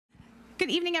Good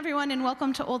evening, everyone, and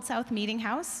welcome to Old South Meeting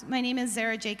House. My name is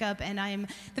Zara Jacob, and I'm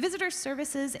the Visitor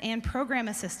Services and Program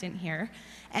Assistant here.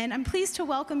 And I'm pleased to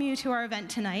welcome you to our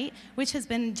event tonight, which has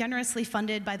been generously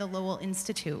funded by the Lowell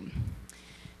Institute.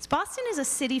 So Boston is a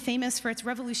city famous for its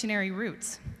revolutionary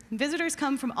roots. Visitors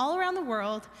come from all around the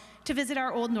world to visit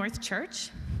our Old North Church,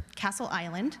 Castle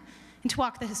Island, and to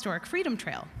walk the historic Freedom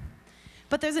Trail.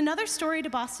 But there's another story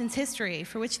to Boston's history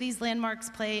for which these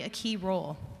landmarks play a key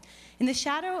role. In the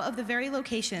shadow of the very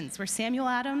locations where Samuel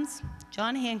Adams,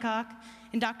 John Hancock,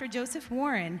 and Dr. Joseph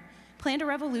Warren planned a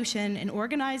revolution and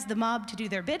organized the mob to do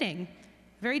their bidding,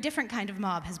 a very different kind of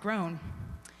mob has grown.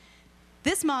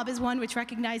 This mob is one which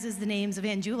recognizes the names of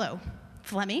Angiulo,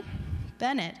 Fleming,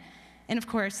 Bennett, and of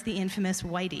course the infamous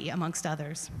Whitey, amongst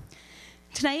others.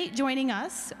 Tonight, joining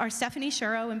us are Stephanie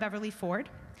Shuro and Beverly Ford,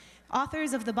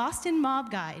 authors of the Boston Mob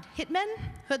Guide, Hitmen,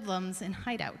 Hoodlums, and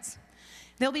Hideouts.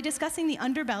 They'll be discussing the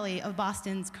underbelly of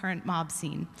Boston's current mob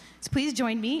scene. So please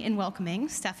join me in welcoming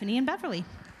Stephanie and Beverly.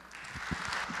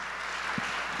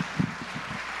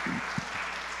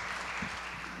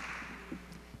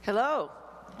 Hello.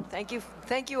 Thank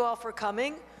you all for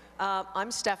coming.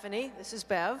 I'm Stephanie. This is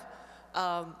Bev.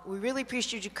 We really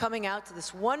appreciate you coming out to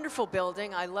this wonderful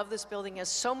building. I love this building. It has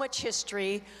so much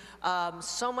history,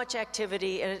 so much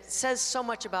activity, and it says so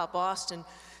much about Boston.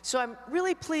 So I'm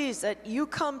really pleased that you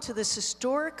come to this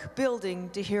historic building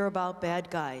to hear about bad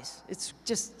guys.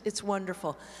 It's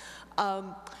wonderful.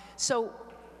 So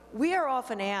we are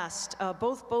often asked,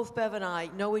 both Bev and I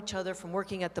know each other from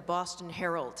working at the Boston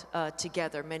Herald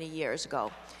together many years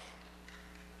ago.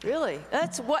 Really?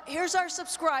 Here's our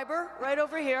subscriber right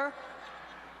over here.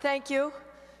 Thank you.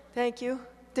 Thank you.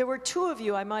 There were two of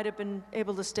you. I might have been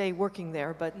able to stay working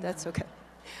there, but that's okay.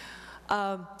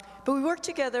 But we worked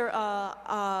together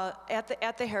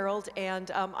at the Herald,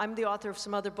 and I'm the author of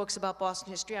some other books about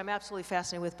Boston history. I'm absolutely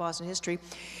fascinated with Boston history.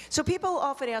 So people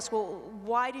often ask, well,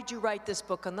 why did you write this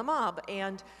book on the mob?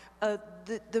 And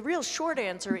the real short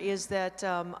answer is that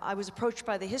I was approached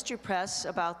by the history press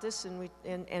about this,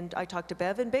 and I talked to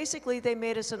Bev, and basically they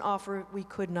made us an offer we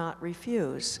could not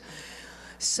refuse.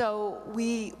 So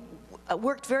we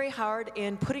worked very hard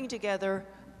in putting together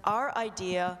our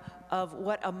idea of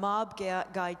what a mob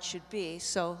guide should be.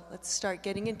 So let's start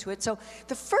getting into it. So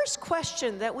the first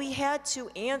question that we had to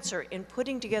answer in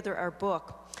putting together our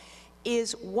book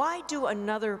is, why do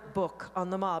another book on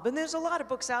the mob? And there's a lot of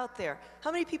books out there.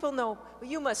 How many people know,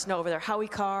 well, you must know over there, Howie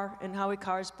Carr and Howie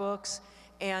Carr's books,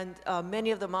 and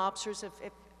many of the mobsters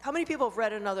how many people have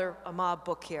read a mob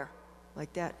book here,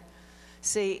 like that?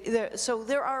 See, so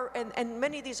there are, and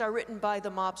many of these are written by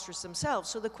the mobsters themselves.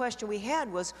 So the question we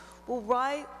had was, well,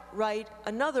 why write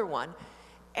another one?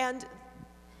 And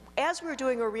as we were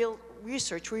doing our real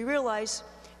research, we realized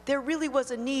there really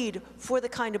was a need for the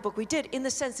kind of book we did, in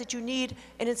the sense that you need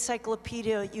an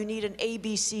encyclopedia, you need an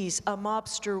ABCs, a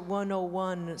Mobster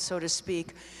 101, so to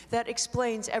speak, that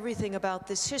explains everything about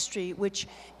this history, which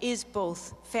is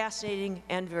both fascinating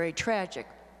and very tragic.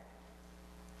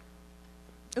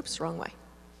 Oops, wrong way.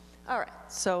 All right,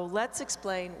 so let's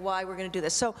explain why we're going to do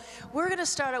this. So we're going to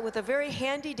start out with a very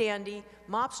handy-dandy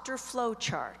mobster flow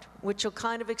chart, which will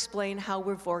kind of explain how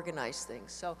we've organized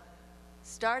things. So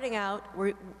starting out,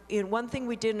 one thing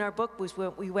we did in our book was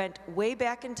we went way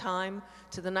back in time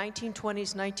to the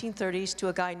 1920s, 1930s, to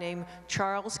a guy named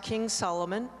Charles King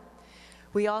Solomon.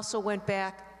 We also went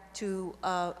back to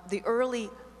the early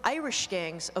Irish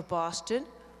gangs of Boston.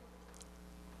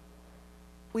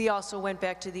 We also went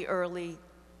back to the early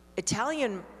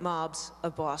Italian mobs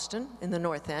of Boston in the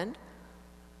North End.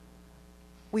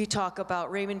 We talk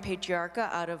about Raymond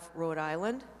Patriarca out of Rhode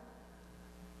Island.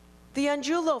 The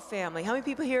Angiulo family. How many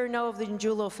people here know of the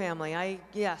Angiulo family?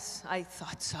 Yes, I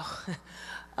thought so.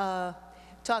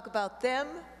 Talk about them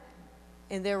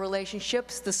and their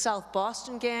relationships. The South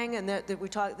Boston gang, and this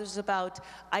is about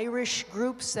Irish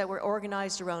groups that were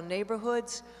organized around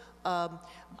neighborhoods.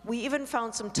 We even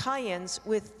found some tie-ins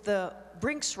with the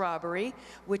Brinks robbery,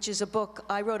 which is a book.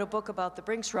 I wrote a book about the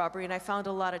Brinks robbery, and I found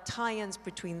a lot of tie-ins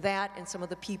between that and some of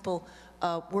the people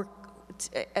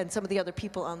and some of the other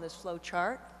people on this flow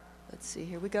chart. Let's see,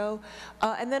 here we go.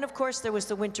 And then, of course, there was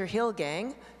the Winter Hill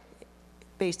gang,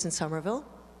 based in Somerville.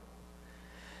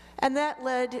 And that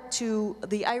led to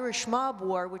the Irish Mob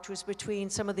War, which was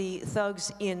between some of the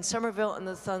thugs in Somerville and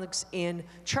the thugs in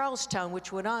Charlestown,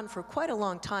 which went on for quite a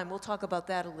long time. We'll talk about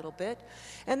that a little bit.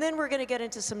 And then we're going to get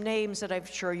into some names that I'm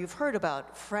sure you've heard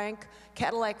about.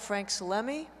 Cadillac Frank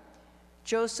Salemi,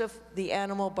 Joseph the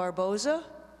Animal Barboza.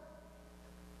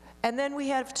 And then we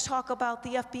have to talk about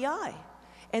the FBI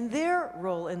and their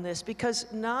role in this,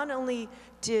 because not only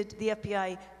did the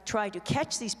FBI try to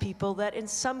catch these people, that in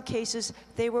some cases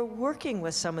they were working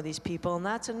with some of these people, and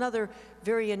that's another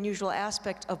very unusual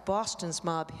aspect of Boston's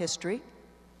mob history.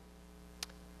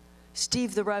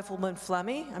 Steve the Rifleman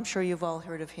Fleming, I'm sure you've all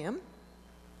heard of him.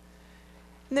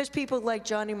 And there's people like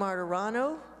Johnny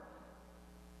Martirano,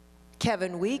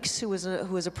 Kevin Weeks, who was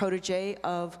a protege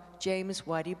of James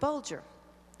Whitey Bulger.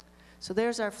 So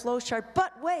there's our flow chart,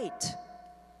 but wait,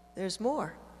 there's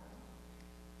more.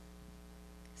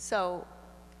 So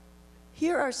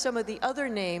here are some of the other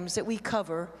names that we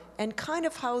cover and kind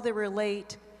of how they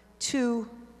relate to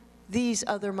these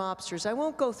other mobsters. I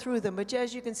won't go through them, but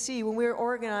as you can see, when we were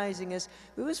organizing this,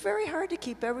 it was very hard to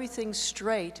keep everything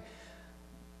straight.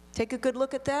 Take a good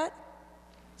look at that.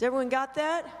 Has everyone got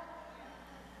that?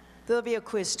 There'll be a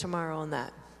quiz tomorrow on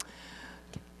that.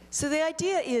 So the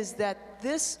idea is that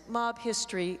this mob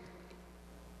history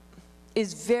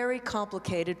is very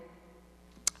complicated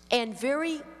and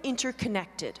very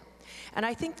interconnected. And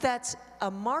I think that's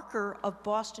a marker of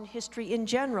Boston history in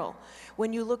general.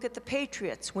 When you look at the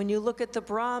Patriots, when you look at the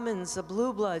Brahmins, the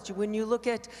Blue Bloods, when you look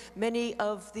at many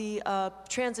of the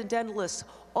Transcendentalists,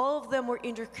 all of them were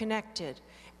interconnected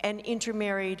and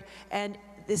intermarried, and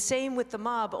the same with the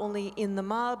mob, only in the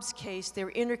mob's case, they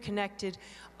were interconnected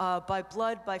by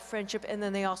blood, by friendship, and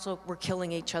then they also were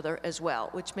killing each other as well,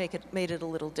 which made it a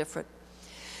little different.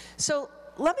 So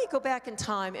let me go back in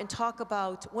time and talk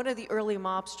about one of the early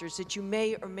mobsters that you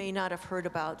may or may not have heard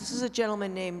about. This is a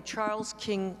gentleman named Charles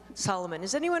King Solomon.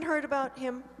 Has anyone heard about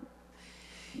him?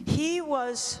 He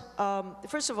was,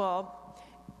 first of all,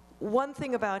 one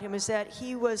thing about him is that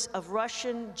he was of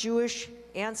Russian Jewish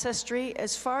ancestry,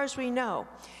 as far as we know.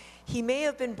 He may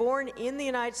have been born in the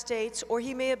United States, or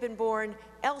he may have been born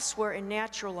elsewhere and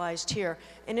naturalized here.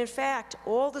 And in fact,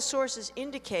 all the sources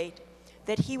indicate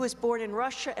that he was born in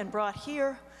Russia and brought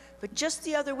here, but just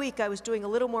the other week I was doing a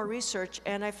little more research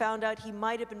and I found out he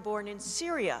might have been born in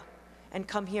Syria and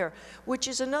come here, which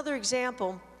is another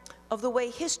example of the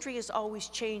way history is always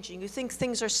changing. You think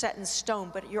things are set in stone,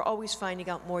 but you're always finding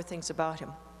out more things about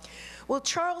him. Well,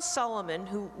 Charles Solomon,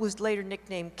 who was later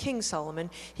nicknamed King Solomon,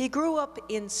 he grew up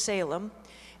in Salem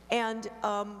and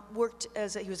worked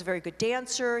he was a very good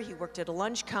dancer, he worked at a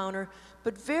lunch counter,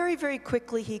 but very, very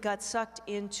quickly he got sucked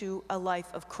into a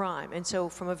life of crime. And so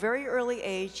from a very early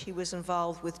age, he was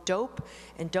involved with dope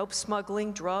and dope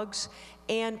smuggling, drugs,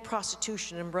 and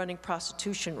prostitution, and running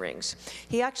prostitution rings.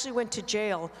 He actually went to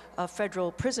jail,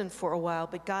 federal prison for a while,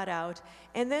 but got out,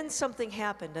 and then something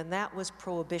happened, and that was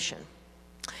Prohibition.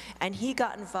 And he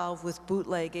got involved with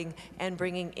bootlegging and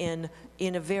bringing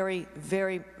in a very,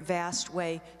 very vast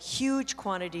way, huge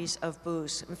quantities of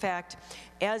booze. In fact,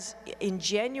 as in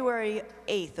January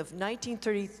 8th of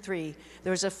 1933,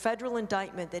 there was a federal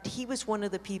indictment that he was one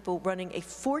of the people running a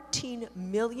 $14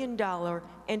 million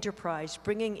enterprise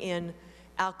bringing in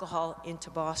alcohol into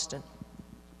Boston.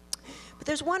 But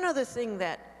there's one other thing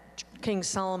that King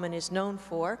Solomon is known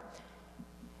for,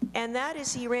 and that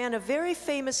is he ran a very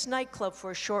famous nightclub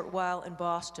for a short while in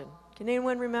Boston. Can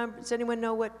anyone remember? Does anyone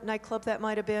know what nightclub that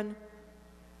might have been?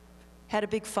 Had a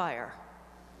big fire.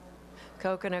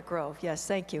 Coconut Grove, yes,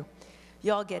 thank you.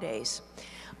 Y'all get A's.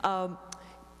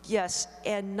 Yes,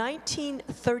 in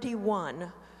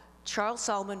 1931, Charles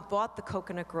Solomon bought the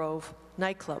Coconut Grove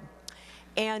nightclub.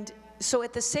 And so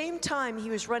at the same time he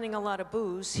was running a lot of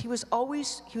booze, he was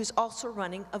also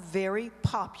running a very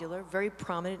popular, very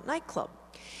prominent nightclub.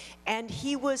 And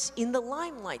he was in the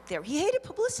limelight there. He hated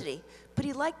publicity, but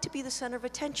he liked to be the center of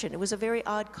attention. It was a very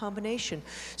odd combination.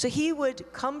 So he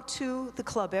would come to the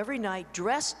club every night,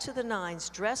 dressed to the nines,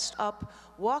 dressed up,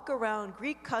 walk around,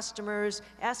 greet customers,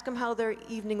 ask them how their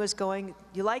evening was going.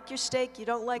 You like your steak? You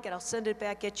don't like it? I'll send it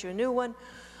back, get you a new one.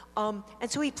 And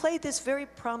so he played this very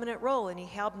prominent role, and he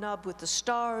hobnobbed with the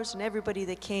stars and everybody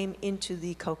that came into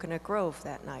the Coconut Grove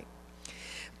that night.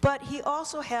 But he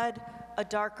also had a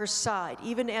darker side.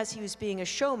 Even as he was being a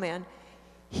showman,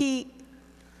 he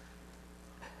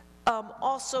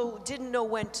also didn't know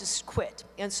when to quit.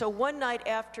 And so one night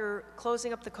after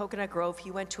closing up the Coconut Grove,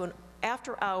 he went to an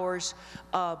after-hours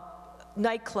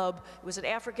nightclub. It was an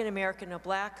African-American, a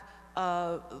black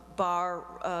bar,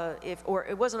 or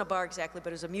it wasn't a bar exactly, but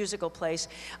it was a musical place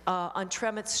on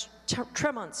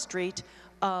Tremont Street,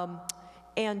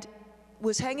 and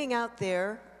was hanging out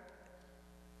there.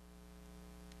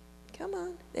 Come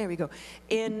on, there we go.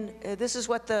 This is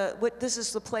this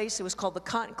is the place. It was called the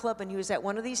Cotton Club, and he was at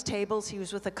one of these tables. He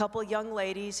was with a couple young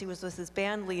ladies. He was with his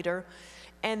band leader,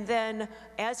 and then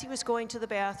as he was going to the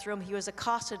bathroom, he was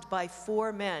accosted by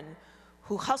 4 men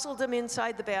who hustled him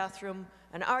inside the bathroom.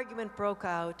 An argument broke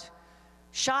out.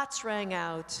 Shots rang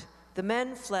out. The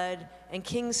men fled, and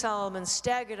King Solomon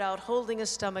staggered out holding his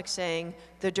stomach saying,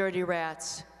 "The dirty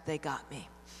rats, they got me."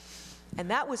 And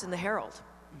that was in the Herald.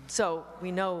 So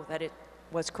we know that it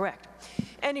was correct.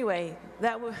 Anyway,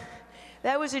 that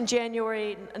was in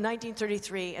January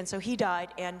 1933, and so he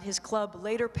died, and his club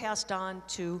later passed on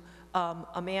to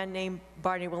a man named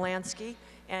Barney Wilansky,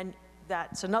 and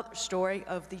that's another story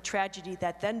of the tragedy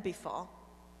that then befell.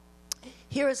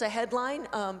 Here is a headline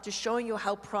just showing you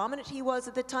how prominent he was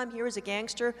at the time. Here is a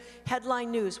gangster, headline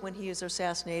news when he is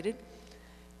assassinated.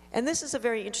 And this is a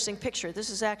very interesting picture. This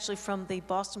is actually from the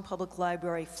Boston Public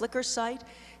Library Flickr site.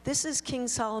 This is King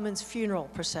Solomon's funeral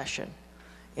procession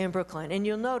in Brooklyn. And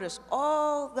you'll notice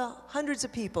all the hundreds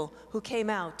of people who came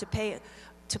out to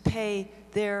pay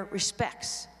their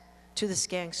respects to this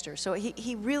gangster. So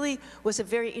he really was a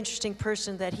very interesting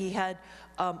person, that he had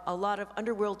a lot of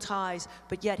underworld ties,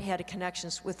 but yet he had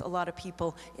connections with a lot of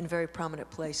people in very prominent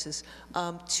places.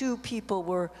 2 people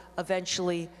were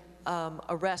eventually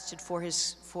arrested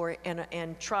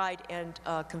and tried and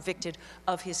convicted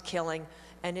of his killing,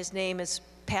 and his name is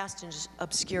passed in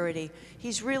obscurity.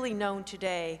 He's really known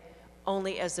today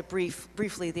only as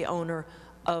briefly the owner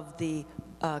of the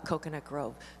Coconut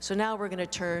Grove. So now we're going to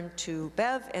turn to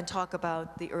Bev and talk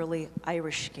about the early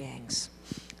Irish gangs.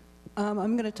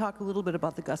 I'm going to talk a little bit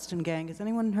about the Guston Gang. Has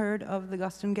anyone heard of the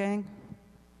Guston Gang?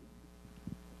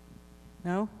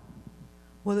 No?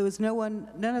 Well, there was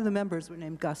none of the members were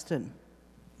named Guston,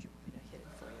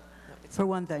 for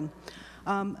one thing.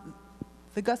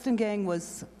 The Guston Gang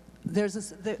was,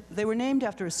 they were named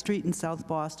after a street in South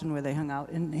Boston where they hung out,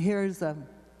 and here's a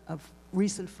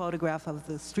recent photograph of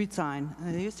the street sign.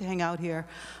 And they used to hang out here.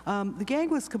 The gang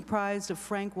was comprised of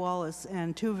Frank Wallace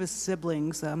and 2 of his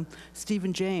siblings, Steve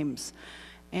and James.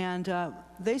 And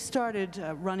they started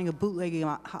running a bootlegging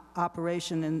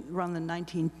operation around the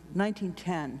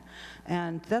 1910.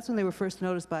 And that's when they were first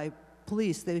noticed by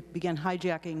police. They began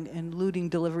hijacking and looting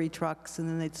delivery trucks, and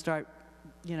then they'd start,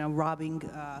 robbing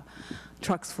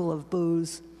trucks full of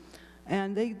booze.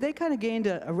 And they kind of gained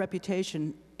a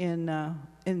reputation in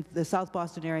the South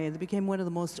Boston area. They became one of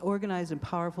the most organized and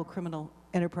powerful criminal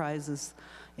enterprises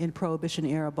in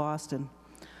Prohibition-era Boston.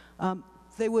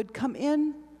 They would come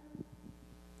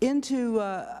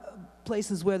into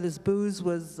places where this booze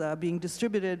was being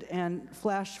distributed and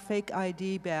flash fake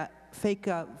fake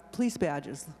police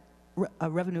badges,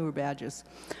 revenue badges.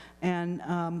 And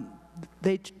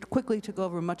they quickly took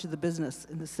over much of the business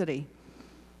in the city.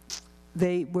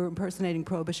 They were impersonating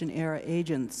Prohibition-era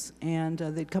agents, and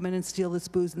they'd come in and steal this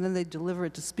booze, and then they'd deliver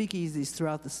it to speakeasies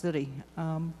throughout the city.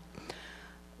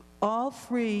 All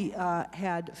 3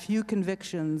 had few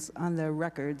convictions on their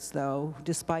records, though,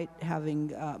 despite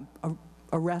having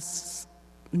arrests,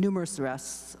 numerous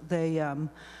arrests.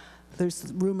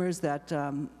 There's rumors that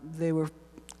they were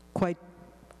quite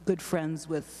good friends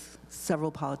with several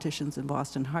politicians in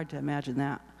Boston. Hard to imagine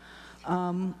that.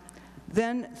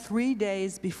 Then 3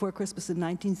 days before Christmas in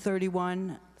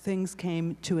 1931, things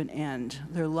came to an end.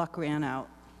 Their luck ran out.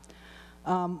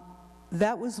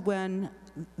 That was when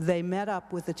they met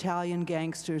up with Italian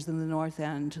gangsters in the North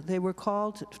End. They were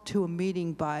called to a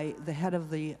meeting by the head of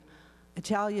the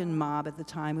Italian mob at the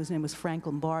time, whose name was Frank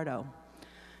Lombardo.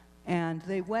 And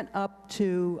they went up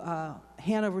to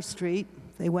Hanover Street.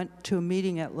 They went to a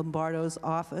meeting at Lombardo's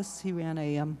office. He ran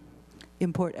a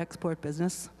import-export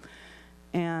business.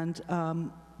 And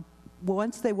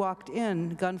once they walked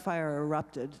in, gunfire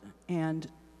erupted, and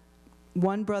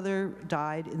one brother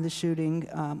died in the shooting.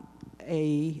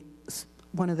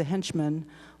 One of the henchmen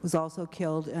was also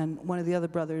killed, and one of the other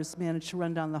brothers managed to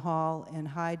run down the hall and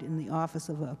hide in the office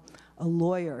of a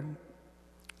lawyer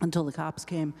until the cops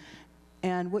came.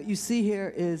 And what you see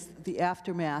here is the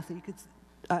aftermath. You could,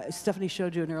 Stephanie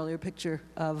showed you an earlier picture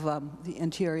of the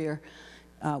interior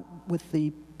with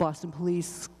the Boston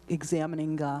police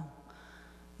examining,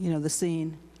 the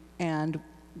scene. And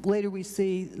later we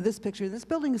see this picture. This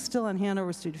building is still on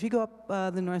Hanover Street. If you go up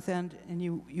the North End and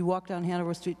you walk down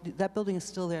Hanover Street, that building is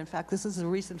still there. In fact, this is a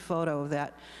recent photo of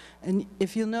that. And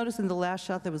if you'll notice in the last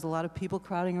shot, there was a lot of people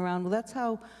crowding around. Well, that's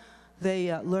how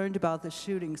they learned about the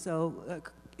shooting. So,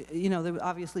 there was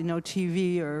obviously no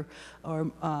TV or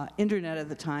internet at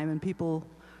the time, and people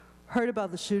heard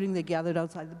about the shooting. They gathered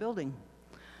outside the building.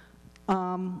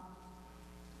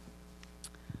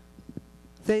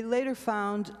 They later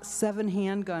found 7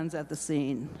 handguns at the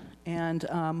scene, and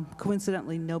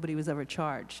coincidentally, nobody was ever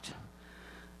charged.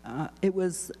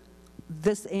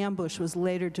 This ambush was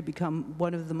later to become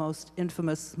one of the most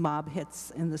infamous mob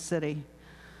hits in the city.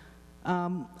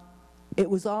 It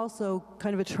was also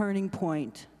kind of a turning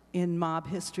point in mob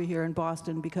history here in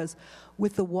Boston, because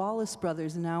with the Wallace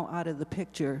brothers now out of the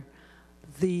picture,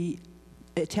 the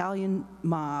Italian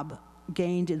mob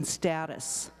gained in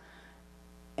status,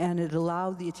 and it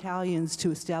allowed the Italians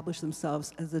to establish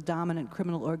themselves as a dominant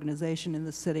criminal organization in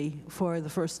the city for the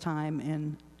first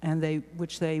time,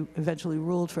 which they eventually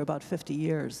ruled for about 50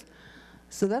 years.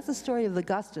 So that's the story of the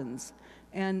Gustons.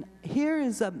 And here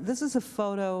is this is a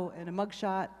photo and a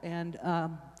mugshot and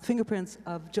fingerprints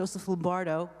of Joseph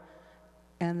Lombardo.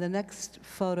 And the next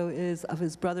photo is of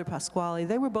his brother Pasquale.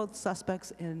 They were both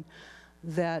suspects in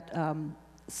that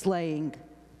slaying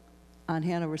on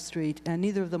Hanover Street, and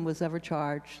neither of them was ever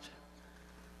charged.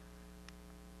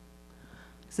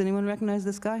 Does anyone recognize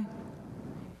this guy?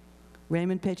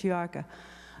 Raymond Patriarca.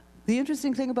 The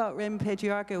interesting thing about Raymond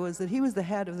Patriarca was that he was the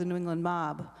head of the New England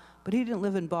mob, but he didn't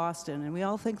live in Boston. And we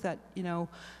all think that, you know,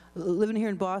 living here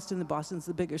in Boston, Boston's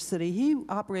the bigger city. He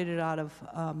operated out of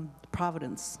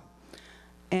Providence.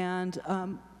 And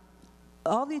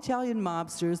all the Italian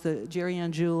mobsters, the Jerry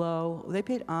Angiulo, they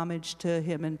paid homage to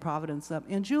him in Providence.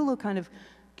 Angiulo kind of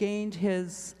gained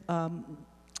his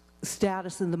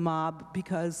status in the mob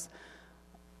because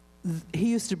he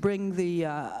used to bring the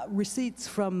receipts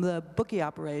from the bookie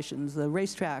operations, the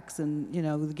racetracks, and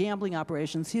the gambling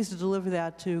operations. He used to deliver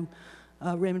that to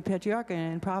Raymond Patriarca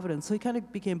in Providence. So he kind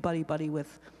of became buddy-buddy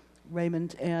with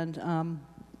Raymond. And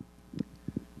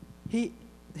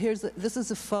this is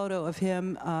a photo of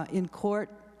him in court.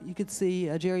 You could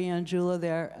see Jerry Angiulo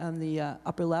there on the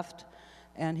upper left,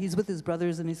 and he's with his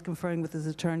brothers and he's conferring with his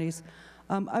attorneys.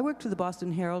 I worked for the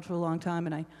Boston Herald for a long time,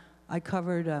 and I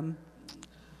covered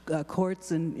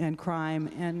courts and crime,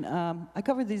 and I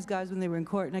covered these guys when they were in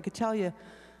court, and I could tell you,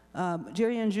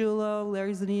 Jerry Angiulo,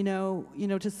 Larry Zannino,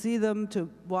 to see them, to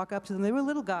walk up to them, they were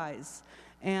little guys,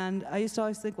 and I used to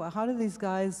always think, well, how do these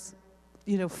guys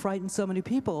frighten so many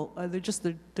people?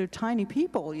 They're tiny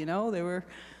people,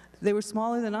 they were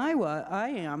smaller than I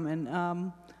am,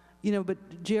 and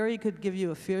but Jerry could give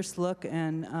you a fierce look,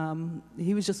 and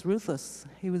he was just ruthless.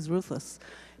 He was ruthless.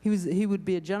 He would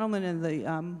be a gentleman in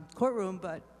the courtroom,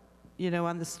 but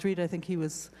on the street, I think he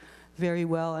was very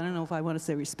well, I don't know if I want to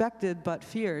say respected, but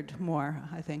feared more,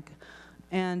 I think.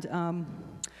 And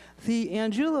the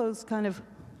Angiulos kind of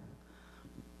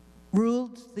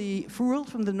ruled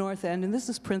from the North End, and this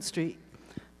is Prince Street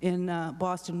in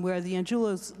Boston, where the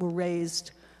Angiulos were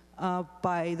raised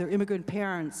by their immigrant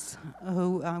parents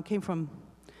who came from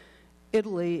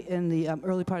Italy in the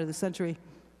early part of the century.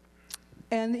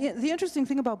 And the interesting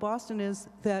thing about Boston is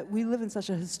that we live in such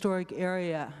a historic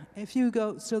area. If you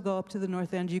still go up to the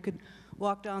North End, you could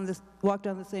walk down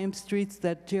the same streets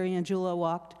that Jerry Angiulo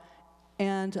walked.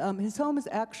 And his home is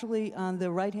actually on the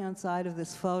right-hand side of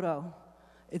this photo.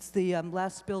 It's the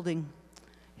last building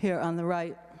here on the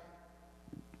right.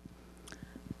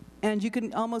 And you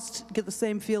can almost get the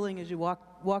same feeling as you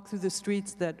walk through the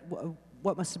streets that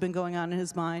what must have been going on in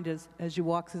his mind as you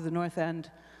walk through the North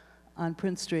End on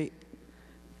Prince Street.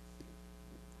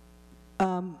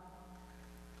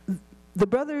 The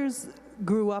brothers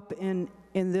grew up in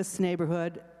this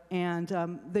neighborhood,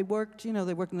 and they worked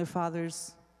in their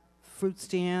father's fruit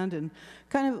stand, and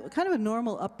kind of a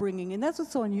normal upbringing. And that's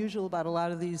what's so unusual about a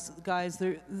lot of these guys.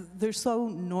 They're so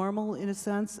normal in a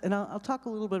sense, and I'll talk a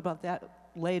little bit about that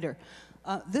later.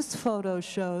 This photo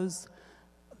shows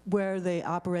where they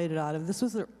operated out of. This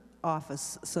was their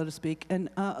office, so to speak. And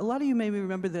a lot of you maybe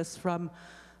remember this from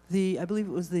I believe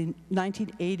it was the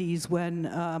 1980s when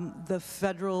the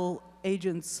federal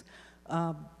agents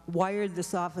wired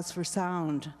this office for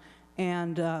sound.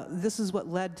 And this is what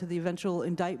led to the eventual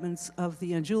indictments of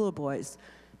the Angiulo boys.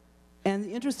 And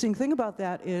the interesting thing about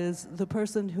that is the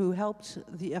person who helped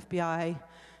the FBI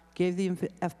gave the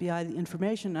FBI the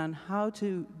information on how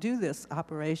to do this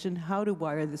operation, how to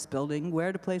wire this building,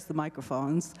 where to place the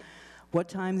microphones, what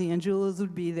time the Angiulos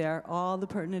would be there, all the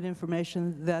pertinent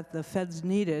information that the feds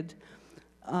needed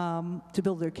to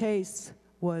build their case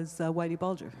was Whitey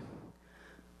Bulger.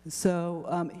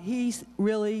 So he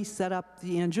really set up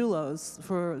the Angiulos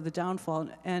for the downfall.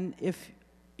 And if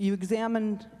you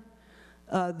examine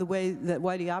the way that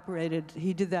Whitey operated,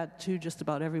 he did that to just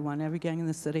about everyone, every gang in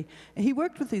the city. And he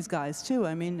worked with these guys too.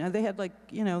 I mean, they had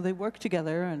they worked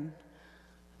together, and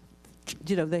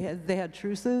they had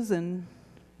truces, and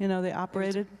they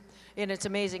operated. And it's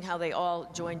amazing how they all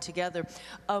joined together.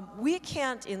 We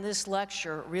can't, in this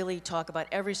lecture, really talk about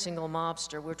every single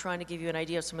mobster. We're trying to give you an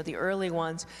idea of some of the early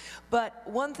ones. But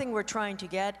one thing we're trying to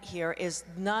get here is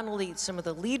not only some of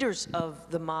the leaders of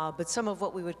the mob, but some of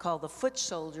what we would call the foot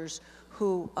soldiers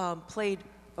who played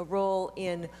a role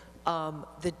in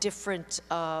the different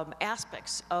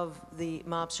aspects of the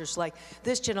mobsters. Like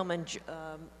this gentleman,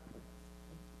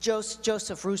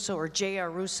 Joseph Russo, or J.R.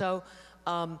 Russo,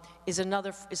 is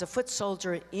a foot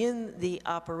soldier in the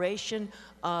operation.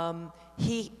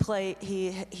 He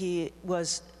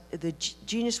was the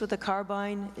genius with the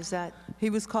carbine, is that? He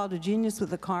was called a genius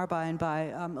with a carbine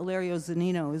by Ilario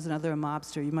Zanino, who's another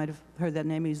mobster. You might have heard that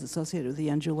name. He's associated with the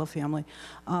Angela family.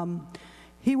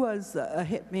 He was a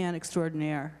hitman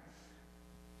extraordinaire.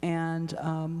 And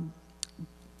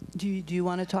do you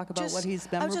want to talk about what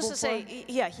he's memorable for? I was just to say,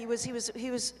 yeah, he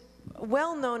was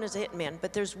well known as a hitman,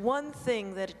 but there's one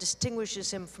thing that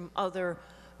distinguishes him from other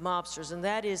mobsters, and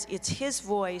that is it's his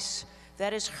voice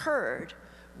that is heard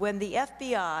when the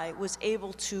FBI was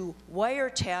able to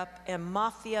wiretap a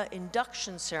mafia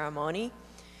induction ceremony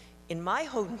in my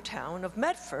hometown of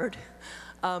Medford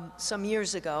some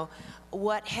years ago.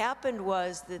 What happened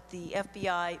was that the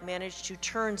FBI managed to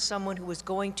turn someone who was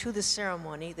going to the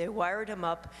ceremony, they wired him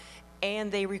up,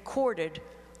 and they recorded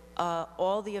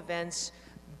all the events,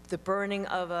 the burning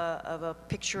of a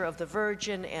picture of the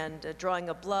Virgin and drawing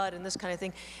of blood and this kind of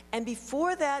thing. And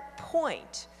before that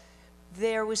point,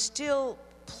 there was still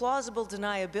plausible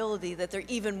deniability that there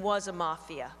even was a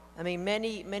mafia. I mean,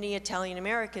 many Italian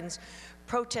Americans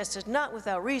protested, not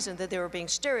without reason, that they were being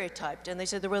stereotyped, and they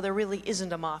said, well, there really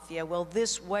isn't a mafia. Well,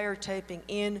 this wiretapping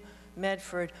in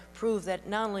Medford proved that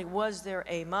not only was there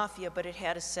a mafia, but it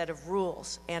had a set of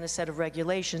rules and a set of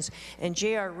regulations. And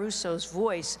J.R. Russo's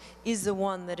voice is the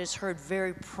one that is heard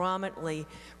very prominently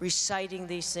reciting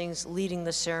these things, leading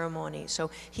the ceremony.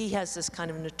 So he has this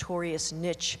kind of notorious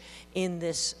niche in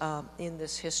this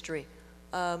history.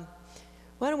 Why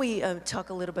don't we talk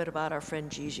a little bit about our friend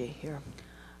Gigi here?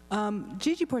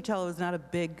 Gigi Portello is not a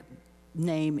big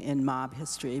name in mob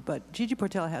history, but Gigi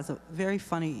Portello has a very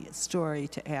funny story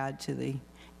to add to the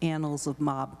annals of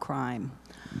mob crime.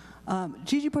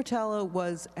 Gigi Portello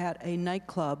was at a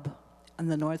nightclub on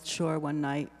the North Shore one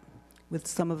night with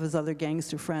some of his other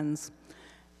gangster friends,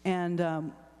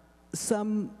 and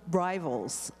some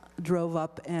rivals drove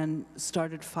up and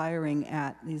started firing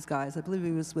at these guys. I believe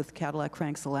he was with Cadillac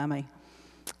Frank Salami.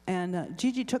 And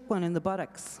Gigi took one in the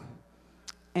buttocks.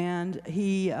 And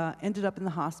he ended up in the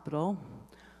hospital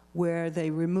where they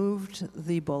removed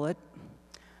the bullet.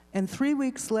 And 3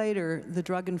 weeks later, the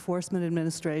Drug Enforcement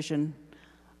Administration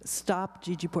stopped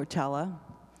Gigi Portello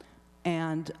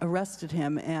and arrested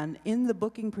him. And in the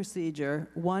booking procedure,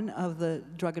 one of the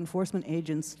drug enforcement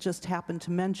agents just happened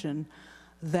to mention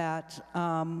that,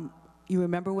 you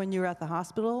remember when you were at the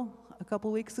hospital a couple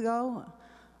weeks ago?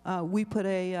 We put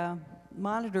a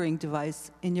monitoring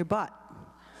device in your butt.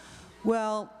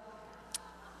 Well,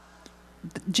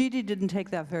 Gigi didn't take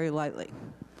that very lightly.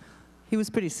 He was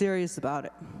pretty serious about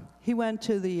it. He went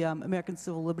to the American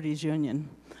Civil Liberties Union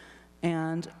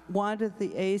and wanted the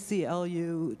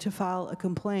ACLU to file a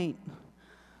complaint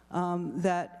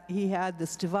that he had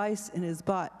this device in his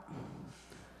butt.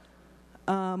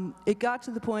 It got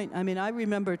to the point, I mean, I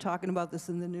remember talking about this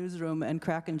in the newsroom and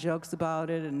cracking jokes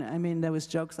about it, and I mean, there was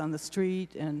jokes on the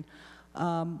street, and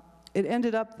it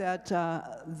ended up that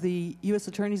the U.S.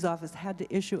 Attorney's Office had to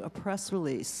issue a press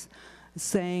release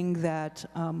saying that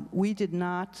we did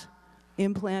not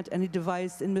implant any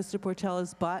device in Mr.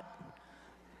 Portello's butt,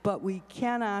 but we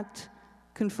cannot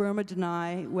confirm or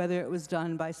deny whether it was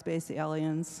done by space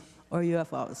aliens or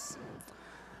UFOs.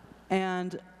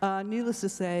 And needless to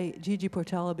say, Gigi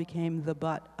Portello became the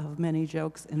butt of many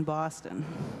jokes in Boston.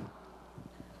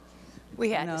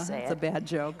 We had to say it's it. a bad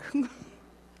joke.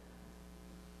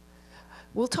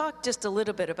 We'll talk just a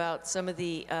little bit about some of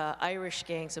the Irish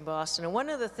gangs in Boston. And one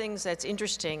of the things that's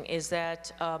interesting is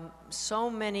that so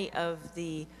many of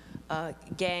the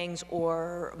gangs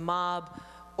or mob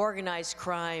organized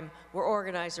crime were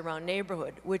organized around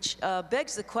neighborhood, which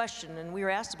begs the question, and we were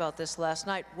asked about this last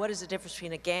night, what is the difference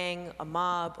between a gang, a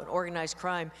mob, an organized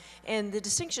crime? And the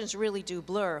distinctions really do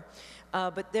blur.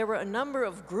 But there were a number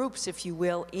of groups, if you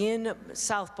will, in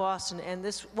South Boston, and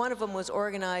one of them was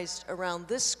organized around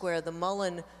this square, the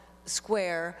Mullen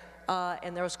Square,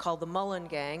 and there was called the Mullen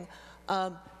Gang.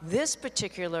 This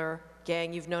particular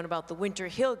gang, you've known about the Winter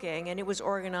Hill Gang, and it was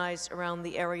organized around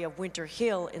the area of Winter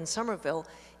Hill in Somerville,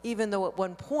 even though at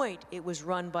one point it was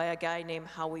run by a guy named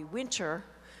Howie Winter,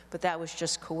 but that was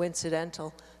just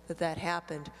coincidental that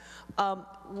happened.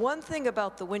 One thing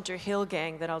about the Winter Hill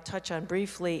Gang that I'll touch on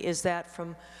briefly is that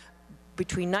from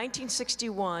between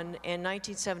 1961 and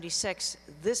 1976,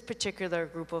 this particular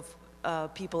group of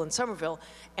people in Somerville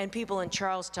and people in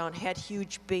Charlestown had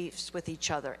huge beefs with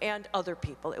each other and other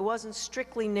people. It wasn't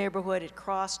strictly neighborhood, it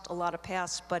crossed a lot of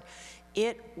paths, but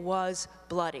it was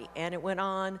bloody, and it went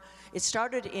on. It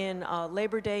started in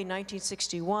Labor Day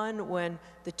 1961 when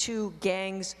the two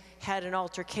gangs had an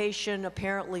altercation.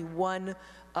 Apparently one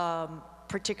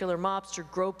particular mobster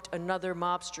groped another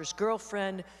mobster's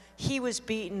girlfriend. He was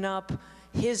beaten up.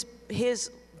 His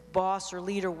boss or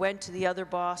leader went to the other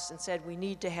boss and said, we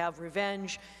need to have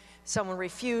revenge. Someone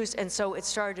refused, and so it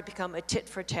started to become a tit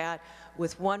for tat,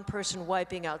 with one person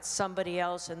wiping out somebody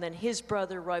else and then his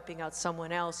brother wiping out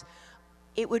someone else.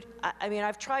 I mean,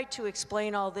 I've tried to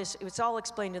explain all this. It's all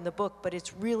explained in the book, but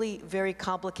it's really very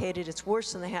complicated. It's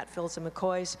worse than the Hatfields and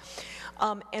McCoys.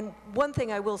 And one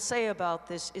thing I will say about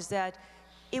this is that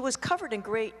it was covered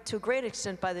to a great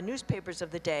extent by the newspapers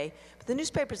of the day, but the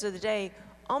newspapers of the day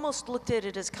almost looked at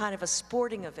it as kind of a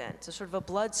sporting event, a sort of a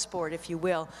blood sport, if you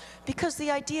will, because the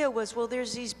idea was, well,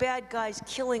 there's these bad guys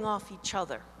killing off each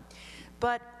other.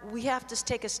 But we have to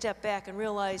take a step back and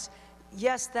realize,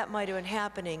 yes, that might have been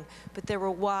happening, but there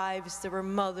were wives, there were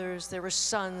mothers, there were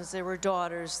sons, there were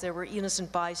daughters, there were innocent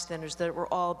bystanders that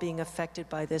were all being affected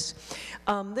by this.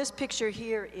 This picture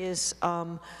here is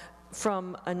from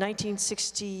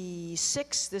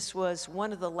 1966. This was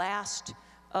one of the last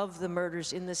of the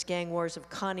murders in this gang wars of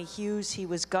Connie Hughes. He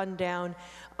was gunned down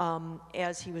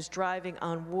as he was driving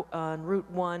on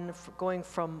Route 1, going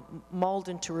from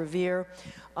Malden to Revere.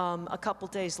 A couple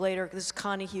days later, this is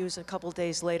Connie Hughes, and a couple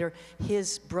days later,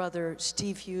 his brother,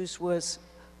 Steve Hughes, was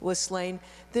slain.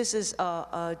 This is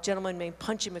a gentleman named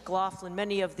Punchy McLaughlin.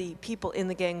 Many of the people in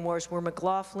the gang wars were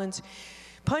McLaughlins.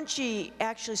 Punchy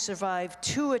actually survived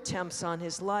 2 attempts on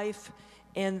his life,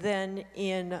 and then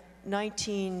in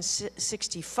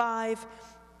 1965,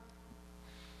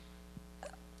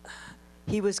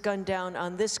 he was gunned down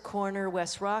on this corner,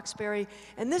 West Roxbury,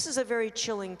 and this is a very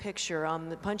chilling picture.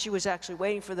 Punchy was actually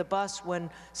waiting for the bus when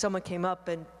someone came up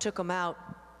and took him out.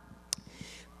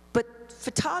 But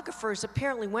photographers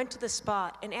apparently went to the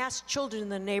spot and asked children in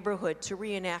the neighborhood to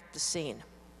reenact the scene.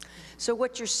 So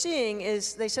what you're seeing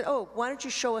is, they said, oh, why don't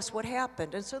you show us what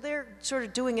happened? And so they're sort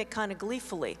of doing it kind of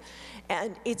gleefully.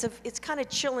 And it's kind of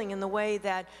chilling in the way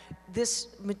that this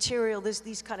material,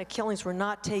 these kind of killings were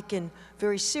not taken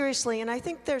very seriously. And I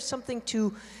think there's something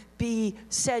to be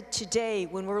said today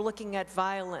when we're looking at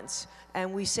violence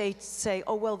and we say,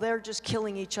 oh, well, they're just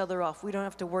killing each other off. We don't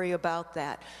have to worry about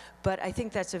that. But I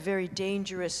think that's a very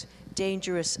dangerous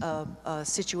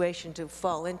situation to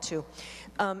fall into.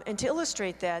 And to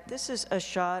illustrate that, this is a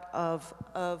shot of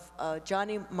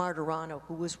Johnny Martirano,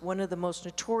 who was one of the most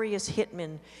notorious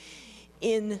hitmen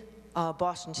in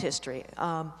Boston's history.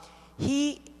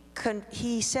 He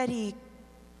said he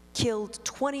killed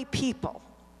 20 people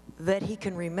that he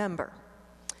can remember.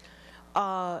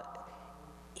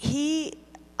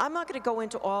 I'm not going to go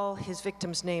into all his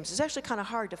victims' names. It's actually kind of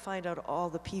hard to find out all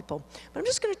the people. But I'm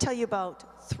just going to tell you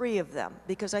about 3 of them,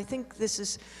 because I think this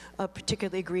is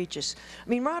particularly egregious. I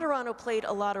mean, Martirano played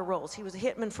a lot of roles. He was a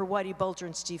hitman for Whitey Bulger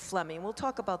and Steve Fleming, and we'll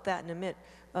talk about that in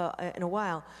a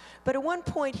while. But at one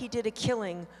point, he did a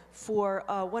killing for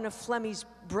one of Fleming's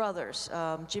brothers,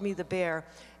 Jimmy the Bear,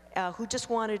 who just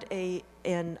wanted a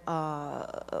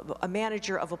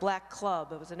manager of a black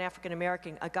club. It was an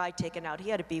African-American, a guy taken out. He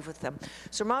had a beef with them.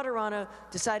 So Martirano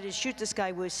decided to shoot this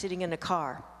guy who was sitting in a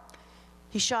car.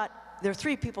 There were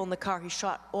 3 people in the car. He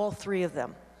shot all 3 of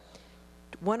them.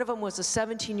 One of them was a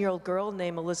 17-year-old girl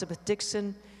named Elizabeth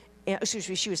Dixon. Excuse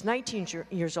me, she was 19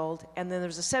 years old, and then there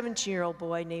was a 17-year-old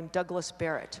boy named Douglas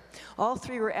Barrett. All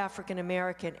 3 were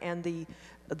African-American, and the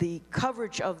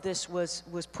coverage of this was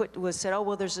said, oh,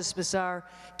 well, there's this bizarre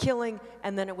killing,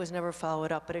 and then it was never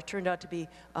followed up. But it turned out to be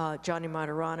Johnny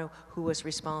Martirano who was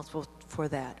responsible for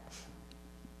that.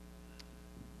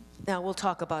 Now we'll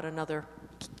talk about another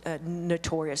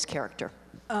notorious character.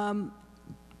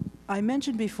 I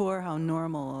mentioned before how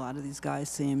normal a lot of these guys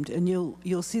seemed, and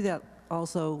you'll see that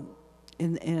also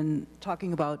in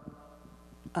talking about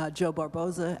Joe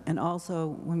Barboza, and also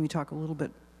when we talk a little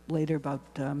bit later about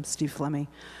Steve Fleming.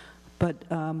 But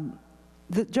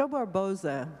Joe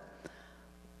Barboza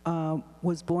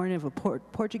was born of a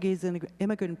Portuguese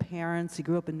immigrant parents. He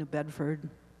grew up in New Bedford.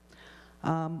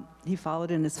 He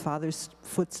followed in his father's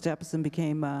footsteps and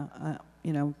became,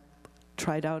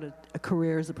 tried out a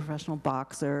career as a professional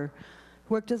boxer,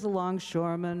 worked as a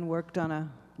longshoreman, worked on a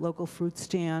local fruit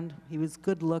stand. He was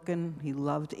good looking. He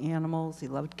loved animals. He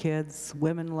loved kids.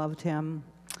 Women loved him.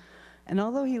 And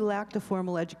although he lacked a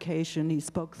formal education, he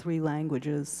spoke 3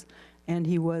 languages, and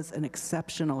he was an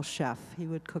exceptional chef. He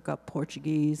would cook up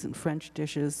Portuguese and French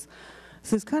dishes.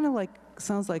 So it's kind of like,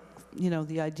 sounds like,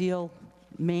 the ideal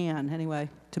man, anyway,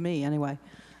 to me, anyway.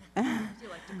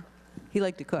 He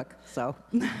liked to cook, so.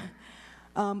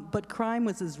 But crime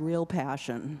was his real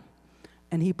passion,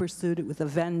 and he pursued it with a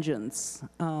vengeance.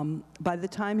 By the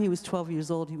time he was 12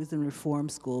 years old, he was in reform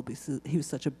school because he was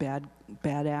such a bad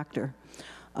actor.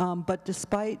 But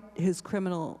despite his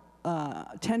criminal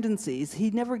tendencies.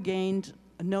 He never gained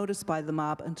notice by the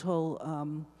mob until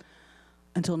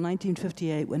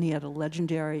 1958, when he had a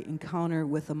legendary encounter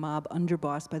with a mob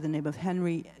underboss by the name of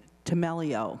Henry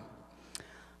Temelio.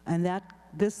 And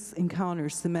this encounter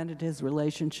cemented his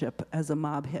relationship as a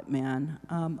mob hitman.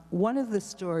 One of the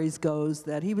stories goes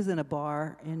that he was in a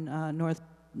bar in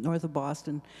north of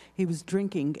Boston. He was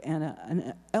drinking, and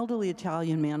an elderly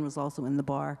Italian man was also in the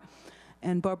bar.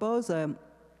 And Barboza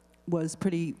was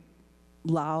pretty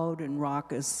loud and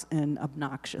raucous and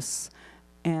obnoxious.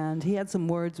 And he had some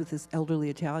words with this elderly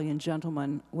Italian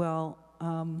gentleman. Well,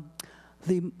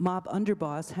 the mob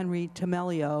underboss, Henry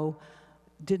Temelio,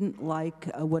 didn't like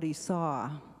what he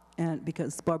saw, and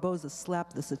because Barboza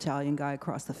slapped this Italian guy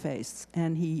across the face.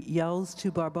 And he yells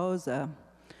to Barboza,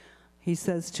 he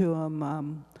says to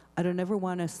him, I don't ever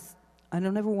want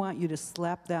you to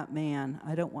slap that man.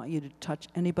 I don't want you to touch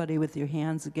anybody with your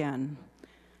hands again.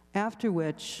 After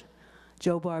which,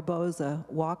 Joe Barboza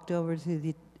walked over to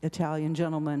the Italian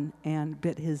gentleman and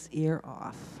bit his ear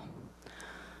off.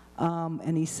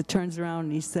 And he turns around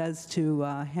and he says to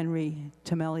Henry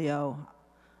Temelio,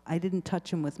 I didn't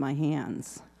touch him with my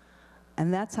hands.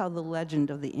 And that's how the legend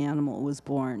of the animal was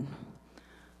born.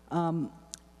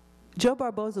 Joe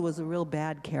Barboza was a real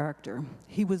bad character.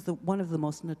 He was one of the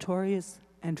most notorious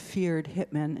and feared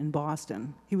hitmen in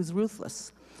Boston. He was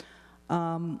ruthless.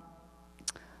 But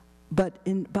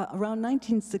around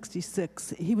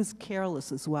 1966, he was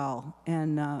careless as well,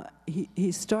 and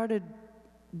he started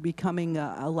becoming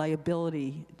a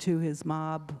liability to his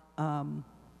mob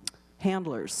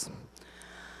handlers.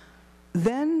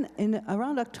 Then,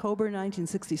 around October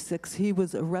 1966, he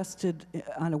was arrested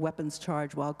on a weapons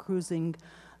charge while cruising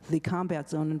the combat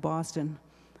zone in Boston.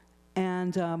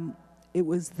 And it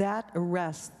was that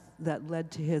arrest that led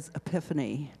to his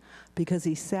epiphany, because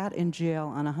he sat in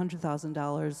jail on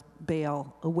 $100,000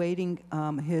 bail, awaiting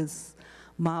his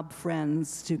mob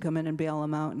friends to come in and bail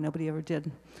him out, and nobody ever did.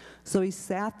 So he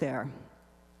sat there,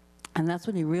 and that's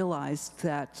when he realized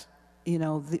that, you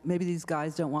know, maybe these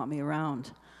guys don't want me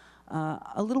around.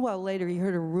 A little while later, he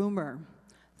heard a rumor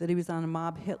that he was on a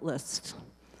mob hit list,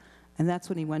 and that's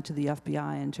when he went to the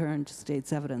FBI and turned to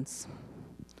state's evidence.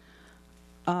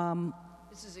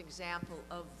 This is an example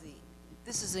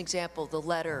of the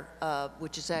letter,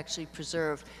 which is actually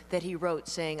preserved, that he wrote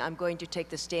saying, I'm going to take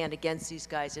the stand against these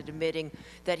guys, and admitting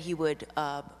that he would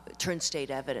turn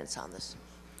state evidence on this.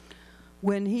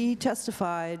 When he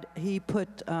testified, he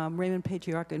put Raymond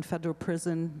Patriarca in federal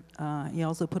prison. He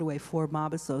also put away 4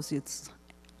 mob associates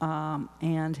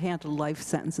and handed life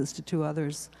sentences to 2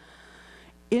 others.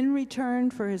 In return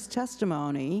for his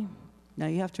testimony, now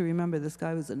you have to remember this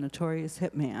guy was a notorious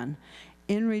hitman.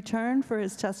 In return for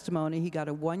his testimony, he got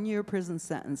a 1-year prison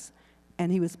sentence,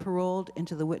 and he was paroled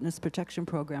into the Witness Protection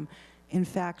Program. In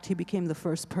fact, he became the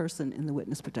first person in the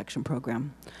Witness Protection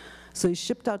Program. So he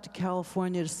shipped out to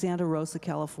California, to Santa Rosa,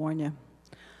 California.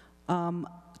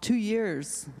 2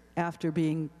 years after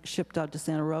being shipped out to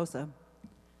Santa Rosa,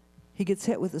 he gets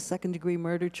hit with a second-degree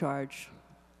murder charge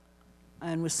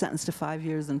and was sentenced to 5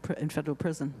 years in federal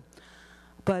prison.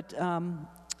 But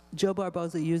Joe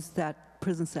Barboza used that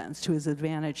prison sentence to his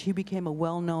advantage. He became a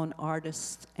well-known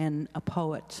artist and a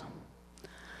poet.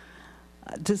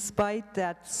 Despite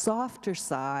that softer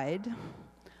side,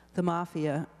 the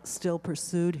mafia still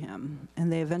pursued him,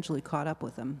 and they eventually caught up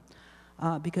with him.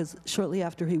 Because shortly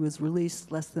after he was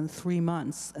released, less than 3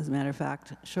 months, as a matter of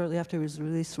fact, shortly after he was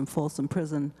released from Folsom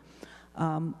Prison,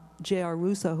 J.R.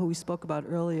 Russo, who we spoke about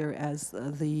earlier as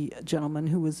the gentleman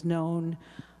who was known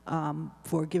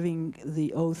for giving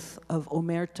the oath of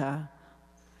omerta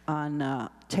on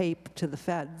tape to the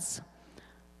feds,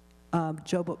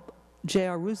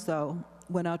 J.R. Russo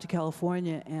went out to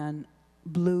California and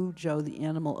blew Joe the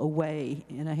Animal away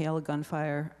in a hail of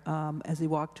gunfire as he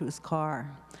walked to his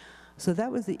car. So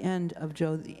that was the end of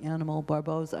Joe the Animal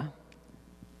Barboza.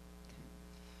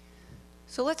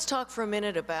 So let's talk for a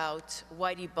minute about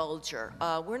Whitey Bulger.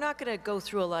 We're not going to go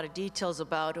through a lot of details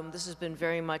about him. This has been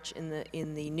very much in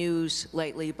the news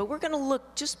lately, but we're going to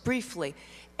look just briefly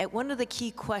at one of the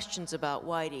key questions about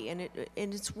Whitey, and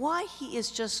it's why he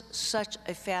is just such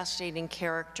a fascinating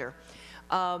character.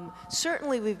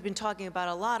 Certainly we've been talking about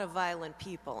a lot of violent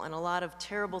people and a lot of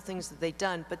terrible things that they've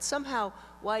done, but somehow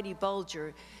Whitey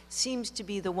Bulger seems to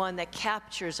be the one that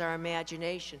captures our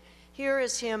imagination. Here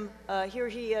is him, here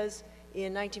he is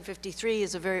in 1953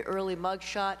 is a very early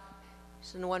mugshot.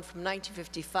 He's in the one from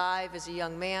 1955 as a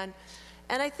young man.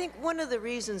 And I think one of the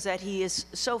reasons that he is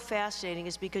so fascinating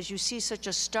is because you see such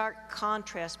a stark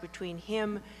contrast between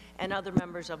him and other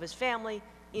members of his family,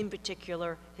 in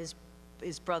particular his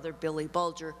his brother Billy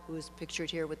Bulger, who is pictured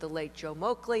here with the late Joe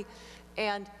Moakley.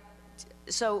 And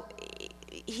so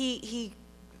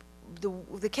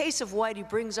the case of Whitey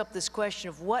brings up this question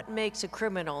of what makes a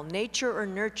criminal, nature or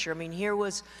nurture? I mean, here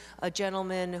was a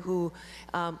gentleman who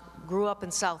grew up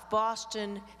in South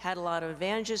Boston, had a lot of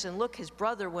advantages, and look, his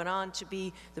brother went on to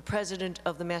be the president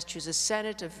of the Massachusetts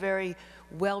Senate, a very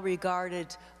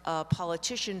well-regarded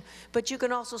politician, but you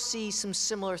can also see some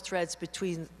similar threads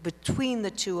between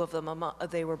the two of them.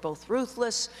 They were both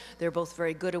ruthless, they're both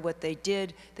very good at what they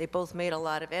did, they both made a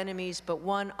lot of enemies, but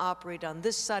one operated on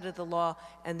this side of the law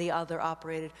and the other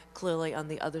operated clearly on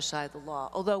the other side of the law,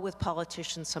 although with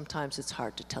politicians sometimes it's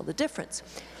hard to tell the difference.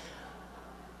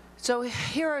 So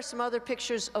here are some other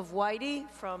pictures of Whitey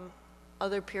from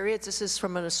other periods. This is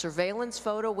from a surveillance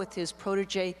photo with his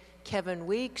protege Kevin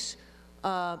Weeks.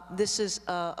 This is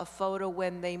a photo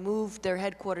when they moved their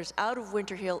headquarters out of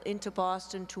Winter Hill into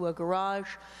Boston to a garage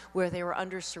where they were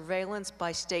under surveillance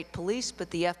by state police,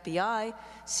 but the FBI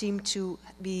seemed to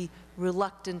be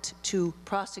reluctant to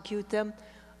prosecute them.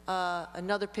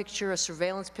 Another picture, a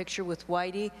surveillance picture with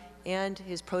Whitey and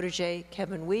his protege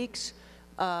Kevin Weeks.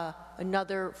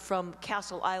 Another from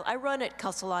Castle Island. I run at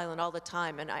Castle Island all the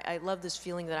time, and I love this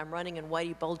feeling that I'm running in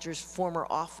Whitey Bulger's former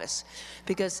office,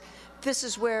 because this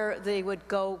is where they would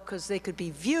go because they could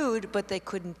be viewed, but they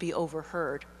couldn't be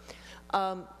overheard.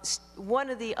 One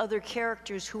of the other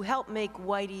characters who helped make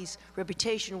Whitey's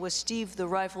reputation was Steve the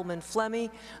Rifleman Flemmi.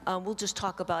 We'll just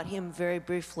talk about him very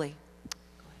briefly.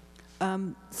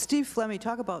 Steve Flemmi,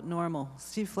 talk about normal.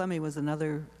 Steve Flemmi was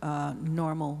another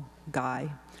normal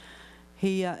guy.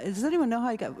 Does anyone know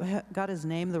how he got his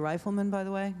name, the Rifleman, by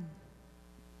the way?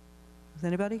 Does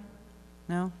anybody?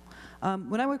 No?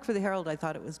 When I worked for the Herald, I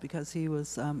thought it was because he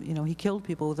was, he killed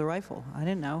people with a rifle. I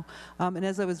didn't know. And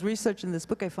as I was researching this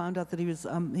book, I found out that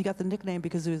he got the nickname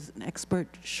because he was an expert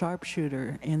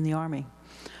sharpshooter in the Army.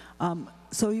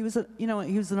 So he was, he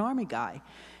was an Army guy.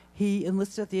 He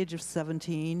enlisted at the age of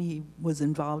 17. He was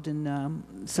involved in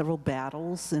several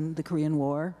battles in the Korean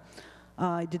War.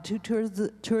 He did 2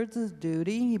 tours of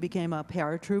duty. He became a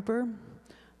paratrooper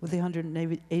with the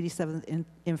 187th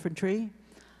Infantry.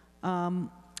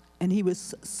 And he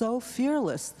was so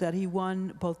fearless that he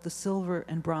won both the Silver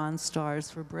and Bronze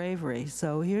Stars for bravery.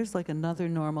 So here's like another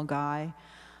normal guy.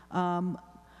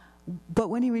 But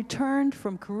when he returned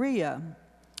from Korea,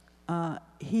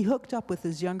 he hooked up with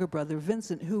his younger brother,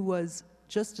 Vincent, who was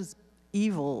just as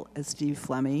evil as Steve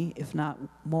Flemmi, if not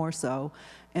more so,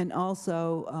 and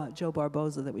also Joe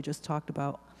Barboza that we just talked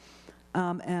about.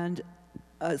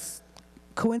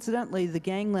 Coincidentally, the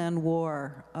Gangland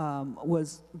War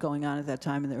was going on at that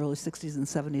time in the early 60s and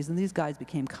 70s, and these guys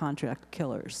became contract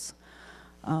killers.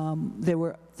 They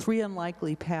were 3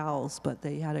 unlikely pals, but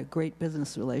they had a great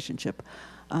business relationship.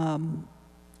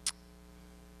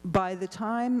 By the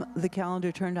time the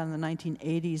calendar turned on the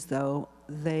 1980s, though,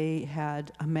 they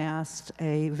had amassed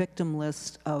a victim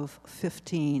list of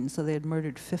 15, so they had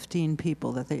murdered 15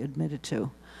 people that they admitted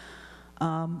to.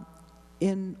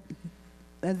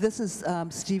 This is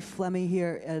Steve Flemmi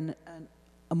here in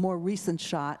a more recent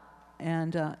shot,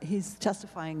 and he's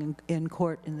testifying in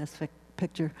court in this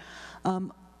picture.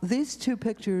 These 2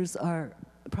 pictures are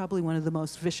probably one of the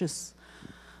most vicious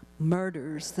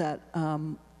murders that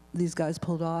these guys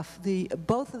pulled off.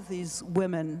 Both of these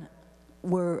women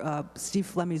were Steve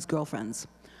Flemmi's girlfriends.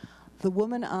 The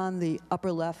woman on the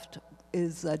upper left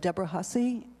is Deborah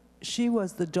Hussey. She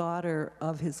was the daughter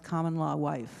of his common-law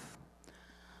wife.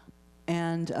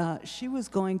 And she was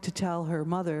going to tell her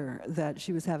mother that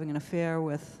she was having an affair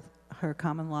with her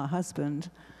common-law husband.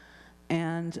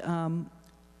 And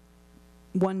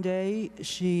one day,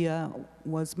 she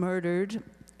was murdered,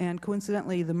 and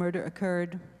coincidentally, the murder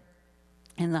occurred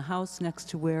in the house next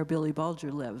to where Billy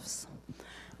Bulger lives.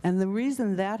 And the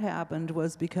reason that happened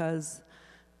was because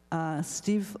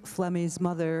Steve Flemmi's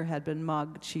mother had been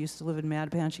mugged. She used to live in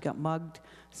Mattapan. She got mugged.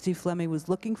 Steve Flemmi was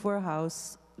looking for a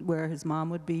house where his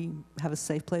mom would have a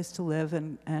safe place to live,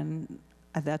 and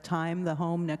at that time, the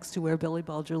home next to where Billy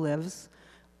Bulger lives,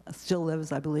 still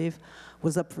lives, I believe,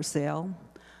 was up for sale.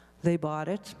 They bought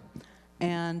it,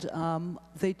 and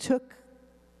they took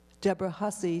Deborah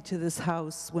Hussey to this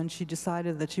house when she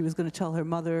decided that she was going to tell her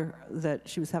mother that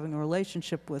she was having a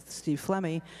relationship with Steve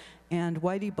Flemmi, and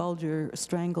Whitey Bulger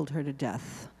strangled her to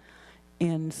death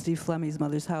in Steve Flemmi's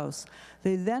mother's house.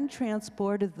 They then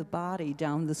transported the body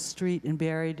down the street and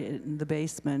buried it in the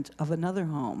basement of another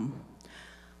home,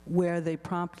 where they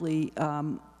promptly,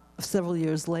 several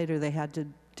years later, they had to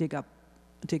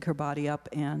dig her body up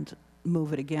and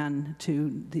move it again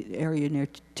to the area near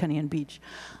Tenian Beach.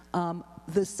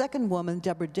 The second woman,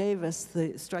 Deborah Davis,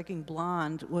 the striking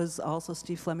blonde, was also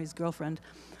Steve Fleming's girlfriend,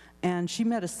 and she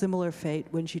met a similar fate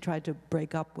when she tried to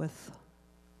break up with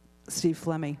Steve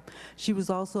Fleming. She was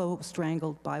also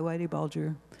strangled by Whitey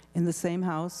Bulger in the same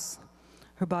house.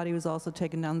 Her body was also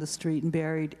taken down the street and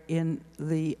buried in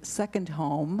the second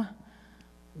home,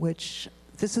 which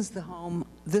this is the home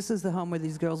where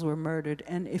these girls were murdered.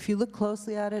 And if you look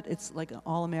closely at it, it's like an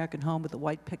all-American home with a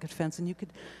white picket fence, and you could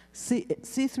see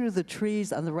through the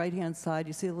trees on the right-hand side.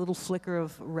 You see a little flicker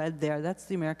of red there. That's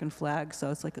the American flag, so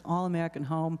it's like an all-American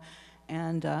home.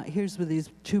 And here's where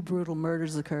these two brutal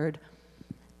murders occurred.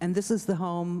 And this is the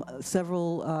home,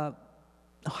 several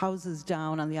houses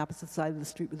down on the opposite side of the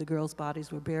street where the girls'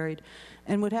 bodies were buried.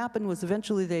 And what happened was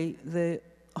eventually the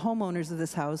homeowners of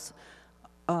this house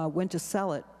went to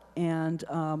sell it, and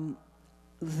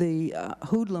the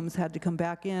Hoodlums had to come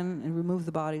back in and remove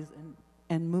the bodies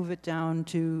and move it down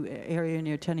to an area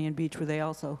near Tenian Beach where they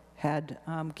also had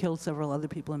killed several other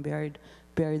people and buried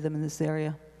them in this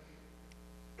area.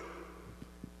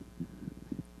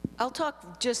 I'll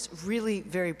talk just really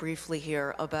very briefly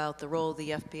here about the role of the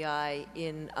FBI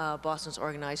in Boston's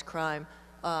organized crime.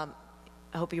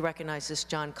 I hope you recognize this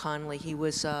John Conley. He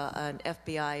was an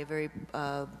FBI, a very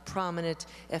prominent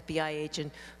FBI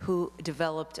agent who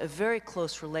developed a very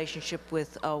close relationship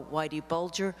with Whitey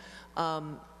Bulger.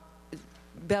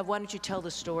 Bev, why don't you tell the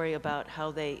story about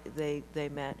how they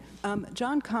met?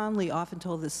 John Conley often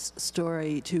told this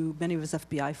story to many of his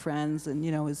FBI friends and,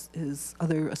 you know, his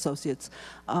other associates.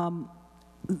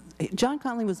 John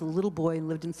Conley was a little boy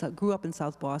and grew up in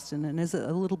South Boston, and as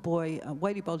a little boy,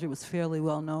 Whitey Bulger was fairly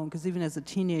well known, because even as a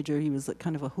teenager, he was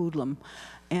kind of a hoodlum.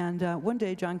 And one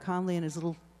day, John Conley and his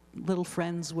little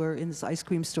friends were in this ice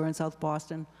cream store in South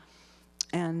Boston,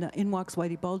 and in walks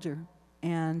Whitey Bulger.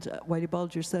 And Whitey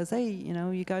Bulger says, hey, you know,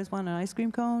 you guys want an ice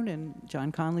cream cone? And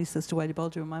John Conley says to Whitey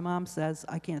Bulger, my mom says,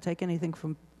 I can't take anything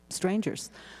from strangers.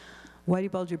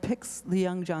 Whitey Bulger picks the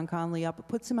young John Conley up,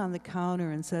 puts him on the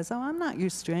counter and says, oh, I'm not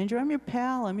your stranger, I'm your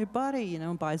pal, I'm your buddy, you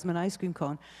know, and buys him an ice cream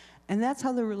cone. And that's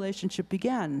how the relationship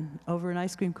began, over an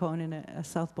ice cream cone in a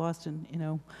South Boston, you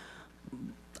know,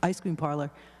 ice cream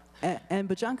parlor.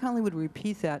 But John Conley would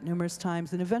repeat that numerous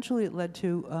times, and eventually it led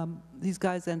to, these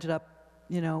guys ended up,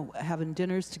 you know, having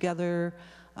dinners together.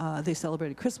 They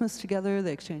celebrated Christmas together.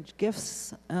 They exchanged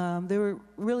gifts. They were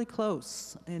really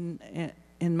close.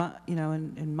 In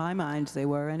my mind, they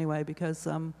were anyway, because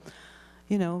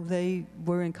you know, they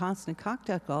were in constant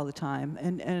contact all the time.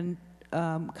 And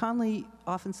Conley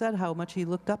often said how much he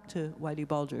looked up to Whitey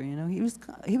Bulger. You know, he was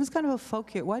kind of a folk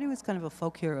hero. Whitey was kind of a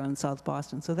folk hero in South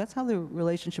Boston. So that's how the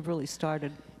relationship really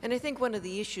started. And I think one of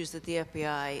the issues that the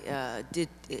FBI did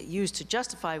use to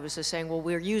justify was to saying, well,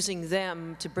 we're using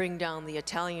them to bring down the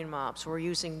Italian mobs. We're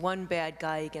using one bad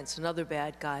guy against another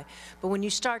bad guy. But when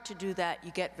you start to do that, you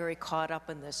get very caught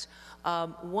up in this.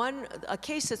 A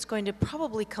case that's going to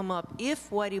probably come up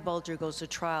if Whitey Bulger goes to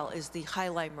trial is the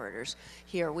Highlight murders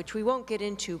here, which we won't get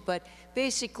into, but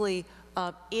basically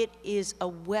it is a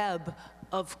web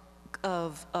of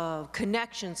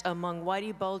connections among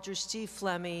Whitey Bulger, Steve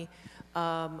Fleming,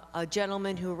 a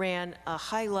gentleman who ran a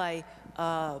Highlight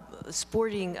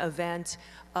sporting event,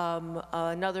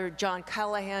 another John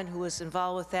Callahan who was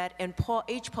involved with that, and Paul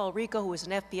Rico, who was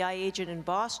an FBI agent in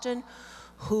Boston,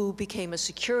 who became a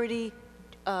security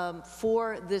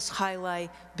for this Highlight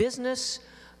business.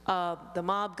 The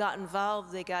mob got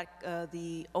involved. They got,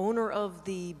 the owner of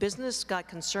the business got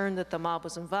concerned that the mob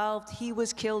was involved. He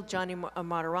was killed. Johnny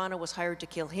Martorano was hired to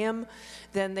kill him.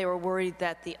 Then they were worried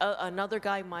that another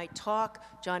guy might talk.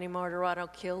 Johnny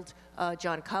Martorano killed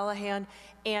John Callahan.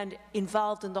 And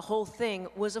involved in the whole thing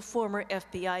was a former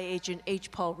FBI agent,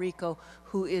 Paul Rico,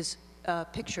 who is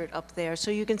pictured up there.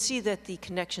 So you can see that the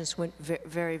connections went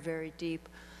very, very deep.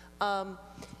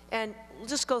 And we'll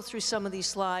just go through some of these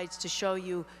slides to show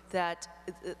you that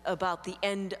about the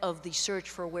end of the search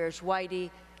for Where's Whitey.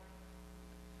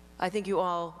 I think you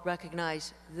all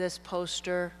recognize this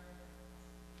poster.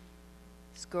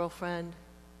 His girlfriend.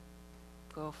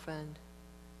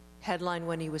 Headline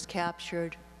when he was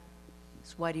captured.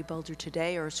 Is Whitey Bulger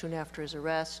today or soon after his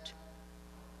arrest?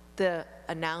 The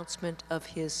announcement of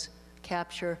his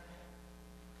capture.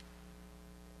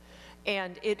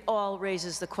 And it all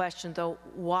raises the question, though,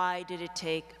 why did it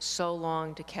take so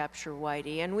long to capture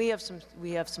Whitey? And we have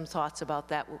some thoughts about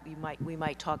that. We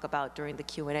might talk about during the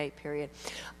Q&A period.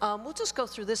 We'll just go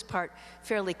through this part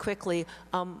fairly quickly.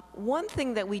 One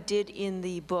thing that we did in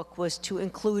the book was to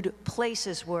include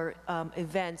places where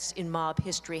events in mob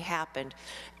history happened.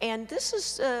 And this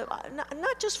is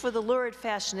not just for the lurid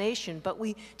fascination, but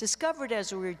we discovered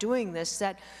as we were doing this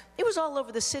that it was all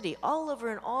over the city, all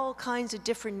over in all kinds of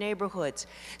different neighborhoods.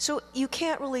 So you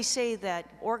can't really say that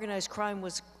organized crime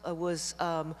was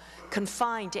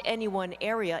confined to any one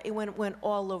area. It went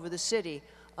all over the city.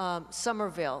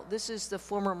 Somerville, this is the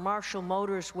former Marshall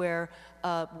Motors where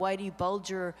Whitey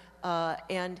Bulger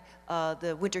and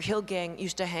the Winter Hill Gang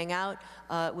used to hang out.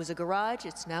 It was a garage,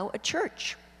 it's now a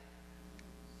church.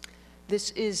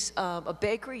 This is a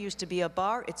bakery, used to be a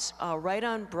bar. It's right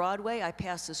on Broadway. I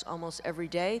pass this almost every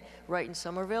day, right in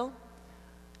Somerville.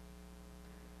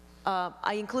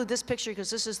 I include this picture because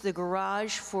this is the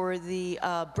garage for the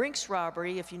Brinks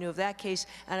robbery, if you knew of that case,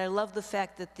 and I love the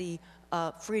fact that the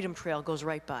Freedom Trail goes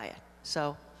right by it.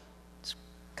 So it's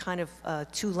kind of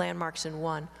two landmarks in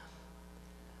one.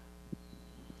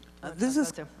 This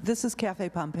is Cafe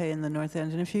Pompeii in the North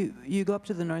End, and if you go up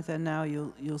to the North End now,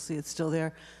 you'll see it's still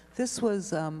there. This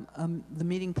was the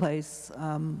meeting place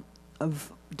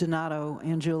of Donato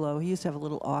Angiulo. He used to have a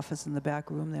little office in the back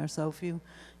room there, so if you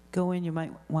go in, you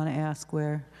might want to ask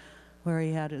where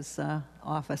he had his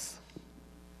office.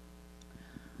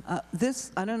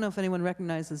 This, I don't know if anyone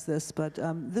recognizes this, but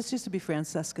this used to be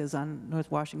Francesca's on North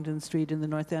Washington Street in the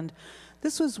North End.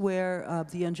 This was where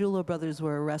the Angiulo brothers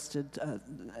were arrested.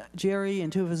 Jerry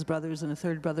and two of his brothers and a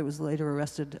third brother was later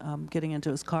arrested getting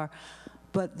into his car.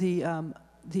 But the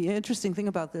interesting thing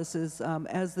about this is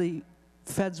as the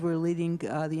feds were leading the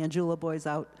Angiulo boys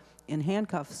out in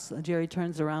handcuffs, Jerry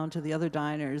turns around to the other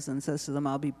diners and says to them,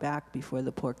 "I'll be back before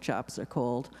the pork chops are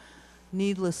cold."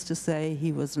 Needless to say,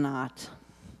 he was not.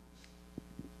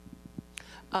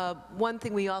 One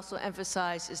thing we also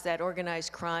emphasize is that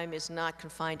organized crime is not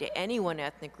confined to any one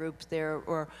ethnic group.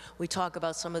 Or we talk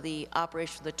about some of the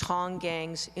operations of the Tong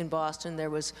gangs in Boston. There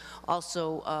was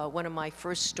also one of my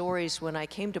first stories when I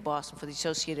came to Boston for the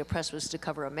Associated Press was to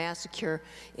cover a massacre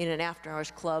in an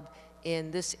after-hours club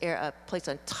in this place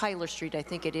on Tyler Street, I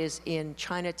think it is, in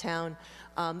Chinatown.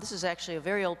 This is actually a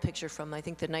very old picture from, I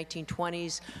think, the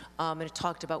 1920s, and it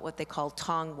talked about what they called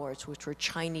Tong Wars, which were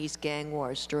Chinese gang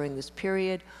wars during this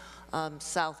period.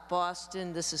 South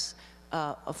Boston, this is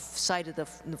a site of the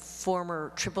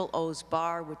former Triple O's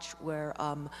bar, where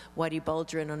Whitey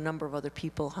Bulger and a number of other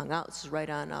people hung out. This is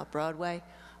right on Broadway.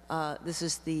 This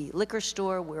is the liquor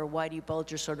store where Whitey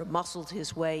Bulger sort of muscled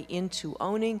his way into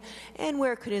owning, and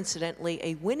where, coincidentally,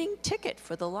 a winning ticket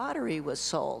for the lottery was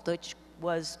sold, which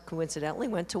coincidentally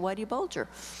went to Whitey Bulger.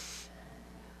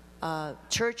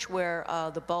 Church where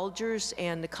the Bulgers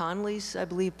and the Conleys, I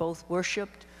believe, both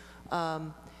worshipped.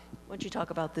 Why don't you talk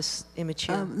about this image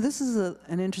here? This is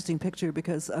an interesting picture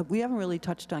because we haven't really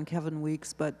touched on Kevin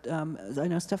Weeks, but I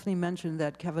know Stephanie mentioned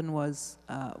that Kevin was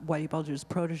Whitey Bulger's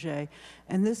protege,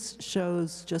 and this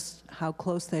shows just how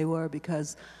close they were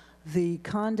because the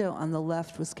condo on the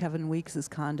left was Kevin Weeks's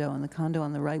condo, and the condo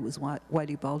on the right was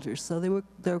Whitey Bulger's. So they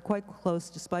were quite close,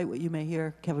 despite what you may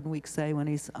hear Kevin Weeks say when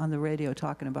he's on the radio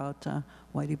talking about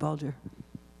Whitey Bulger.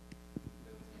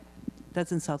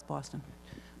 That's in South Boston.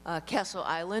 Castle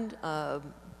Island,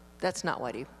 that's not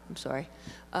Whitey, I'm sorry.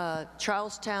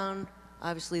 Charlestown,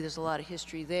 obviously there's a lot of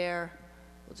history there.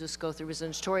 We'll just go through. It was a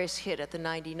notorious hit at the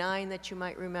 99 that you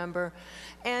might remember.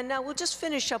 And now we'll just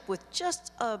finish up with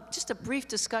just a brief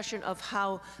discussion of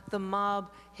how the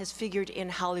mob has figured in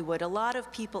Hollywood. A lot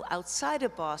of people outside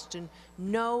of Boston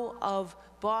know of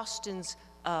Boston's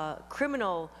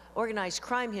criminal organized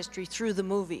crime history through the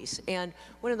movies, and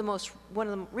one of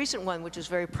the recent one, which was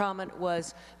very prominent,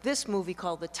 was this movie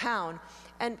called The Town.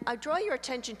 And I draw your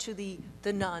attention to the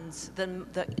nuns,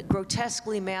 the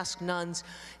grotesquely masked nuns,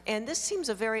 and this seems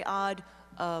a very odd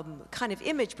kind of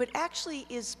image, but actually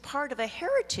is part of a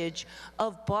heritage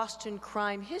of Boston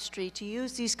crime history to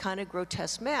use these kind of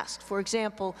grotesque masks. For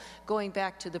example, going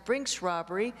back to the Brinks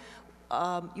robbery,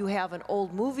 you have an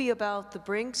old movie about the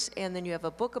Brinks, and then you have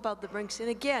a book about the Brinks. And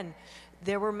again,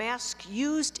 there were masks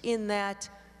used in that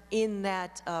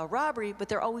robbery, but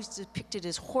they're always depicted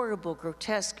as horrible,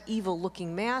 grotesque,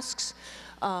 evil-looking masks.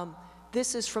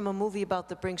 This is from a movie about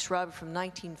the Brinks robbery from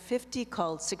 1950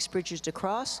 called Six Bridges to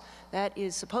Cross. That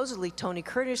is supposedly Tony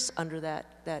Curtis under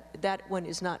that one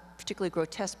is not particularly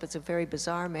grotesque, but it's a very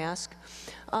bizarre mask.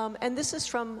 And this is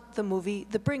from the movie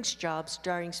The Brinks Job,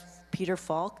 starring Peter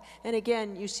Falk. And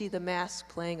again, you see the mask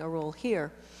playing a role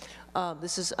here.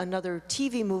 This is another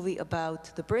TV movie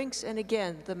about the Brinks, and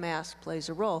again, the mask plays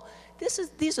a role.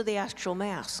 These are the actual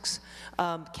masks,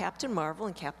 Captain Marvel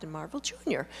and Captain Marvel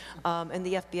Jr. And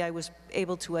the FBI was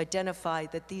able to identify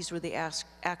that these were the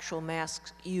actual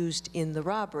masks used in the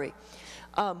robbery.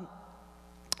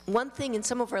 one thing in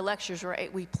some of our lectures,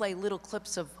 right, we play little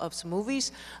clips of some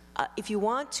movies. If you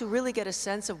want to really get a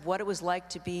sense of what it was like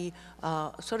to be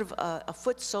sort of a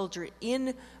foot soldier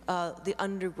in the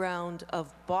underground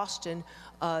of Boston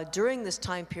during this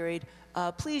time period,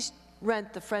 please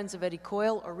rent The Friends of Eddie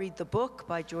Coyle or read the book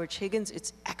by George Higgins.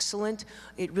 It's excellent.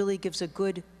 It really gives a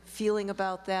good feeling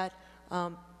about that.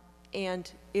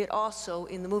 And it also,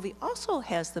 in the movie, also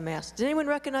has the mask. Did anyone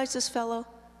recognize this fellow,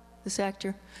 this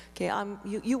actor? Okay,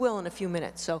 you will in a few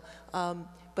minutes. So,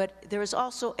 but there is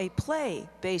also a play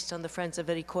based on The Friends of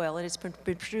Eddie Coyle, and it's been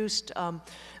produced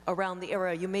around the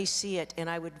era. You may see it, and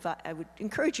I would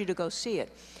encourage you to go see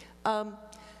it.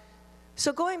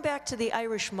 So going back to the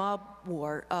Irish Mob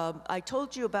War, I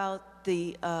told you about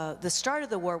the start of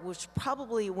the war, which was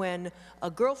probably when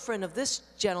a girlfriend of this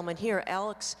gentleman here,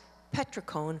 Alex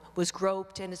Petricone, was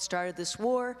groped, and it started this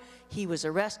war. He was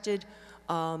arrested,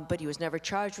 but he was never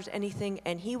charged with anything,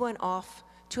 and he went off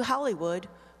to Hollywood,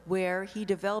 where he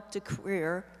developed a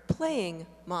career playing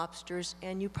mobsters,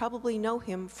 and you probably know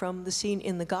him from the scene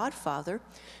in The Godfather.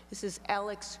 This is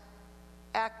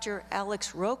actor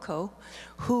Alex Rocco,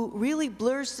 who really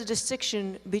blurs the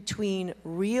distinction between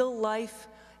real life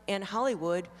and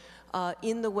Hollywood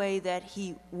in the way that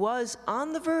he was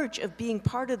on the verge of being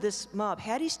part of this mob.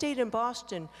 Had he stayed in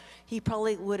Boston, he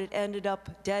probably would have ended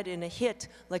up dead in a hit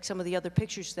like some of the other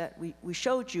pictures that we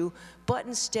showed you, but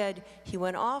instead he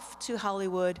went off to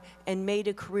Hollywood and made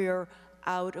a career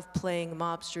out of playing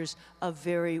mobsters, a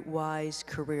very wise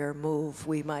career move,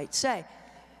 we might say.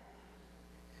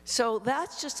 So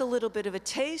that's just a little bit of a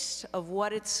taste of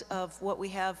what we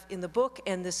have in the book,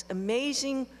 and this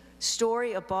amazing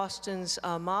story of Boston's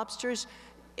mobsters.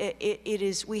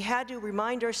 We had to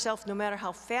remind ourselves, no matter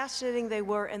how fascinating they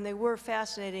were, and they were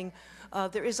fascinating,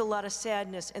 there is a lot of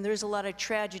sadness and there is a lot of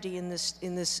tragedy in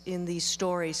these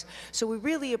stories. So we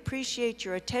really appreciate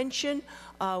your attention.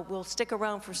 We'll stick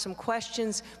around for some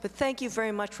questions, but thank you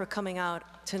very much for coming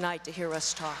out tonight to hear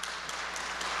us talk.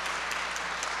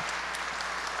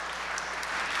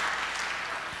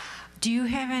 Do you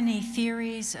have any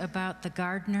theories about the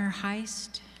Gardner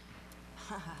heist?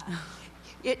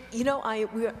 You know,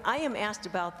 I am asked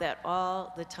about that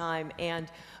all the time, and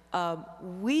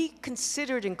we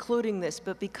considered including this,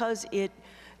 but because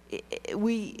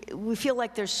we feel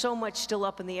like there's so much still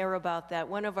up in the air about that.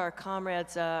 One of our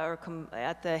comrades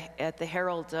at the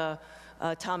Herald, Tom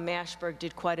Mashberg,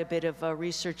 did quite a bit of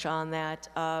research on that.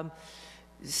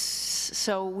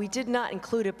 So we did not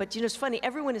include it, but you know, it's funny,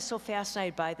 everyone is so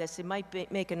fascinated by this, they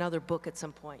might make another book at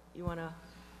some point. You want to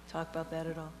talk about that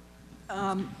at all?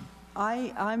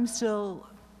 I'm still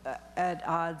at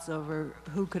odds over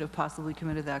who could have possibly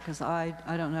committed that, because I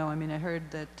don't know. I mean, I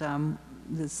heard that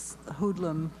this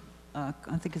hoodlum, I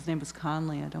think his name was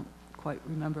Conley, I don't quite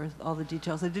remember all the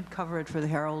details. I did cover it for the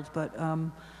Herald, but I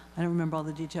don't remember all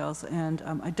the details. And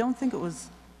I don't think it was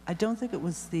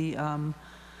the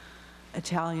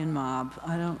Italian mob.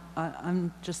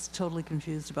 I'm just totally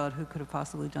confused about who could have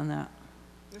possibly done that.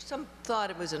 There's some thought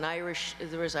it was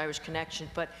there was Irish connection,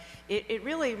 but it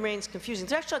really remains confusing.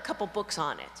 There's actually a couple books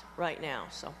on it right now,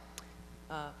 so.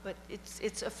 But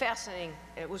it's a fascinating,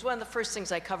 it was one of the first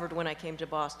things I covered when I came to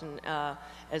Boston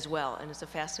as well, and it's a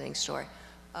fascinating story.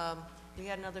 You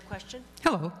had another question?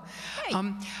 Hello. Hey.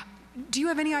 Do you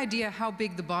have any idea how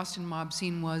big the Boston mob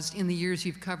scene was in the years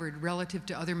you've covered relative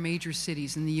to other major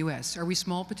cities in the U.S.? Are we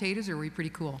small potatoes, or are we pretty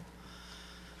cool?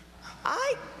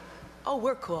 Oh,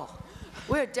 we're cool.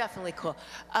 We're definitely cool.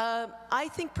 I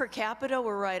think per capita,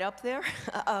 we're right up there.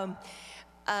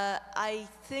 I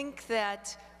think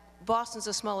that Boston's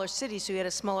a smaller city, so we had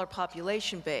a smaller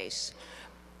population base.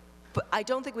 But I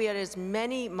don't think we had as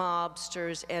many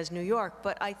mobsters as New York,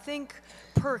 but I think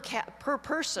per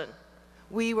person,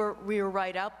 we were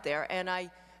right up there, and I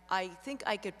think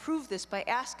I could prove this by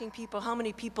asking people how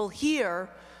many people here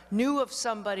knew of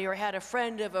somebody or had a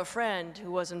friend of a friend who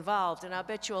was involved, and I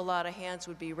bet you a lot of hands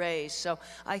would be raised. So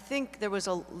I think there was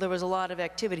a lot of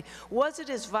activity. Was it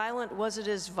as violent, was it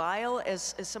as vile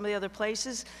as some of the other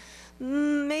places?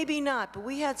 Maybe not, but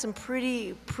we had some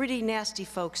pretty nasty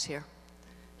folks here.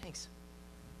 Thanks.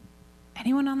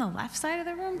 Anyone on the left side of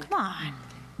the room? Come on.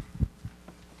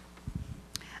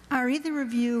 Are either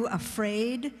of you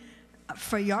afraid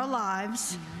for your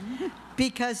lives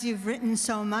because you've written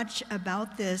so much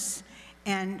about this,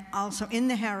 and also in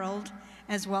the Herald,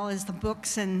 as well as the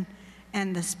books and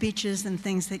the speeches and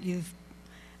things that you've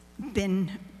been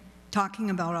talking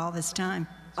about all this time?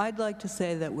 I'd like to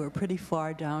say that we're pretty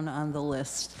far down on the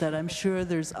list, that I'm sure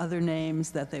there's other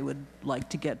names that they would like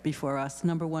to get before us,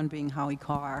 number one being Howie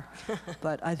Carr.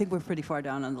 But I think we're pretty far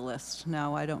down on the list.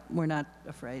 No, we're not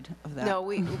afraid of that.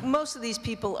 No, most of these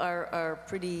people are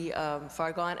pretty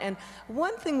far gone. And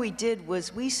one thing we did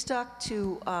was we stuck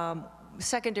to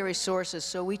secondary sources.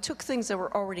 So we took things that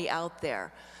were already out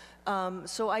there.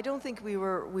 So I don't think we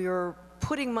were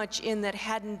putting much in that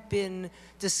hadn't been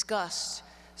discussed.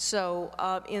 So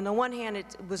on the one hand,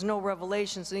 it was no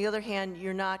revelations. On the other hand,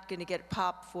 you're not going to get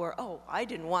popped for, oh, I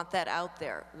didn't want that out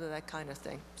there, that kind of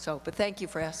thing. So, but thank you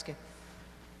for asking.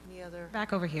 Any other?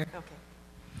 Back over here.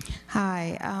 Okay.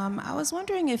 Hi, I was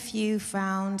wondering if you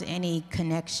found any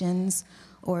connections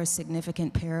or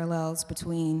significant parallels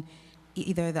between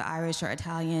either the Irish or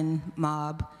Italian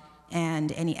mob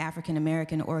and any African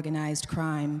American organized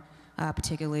crime,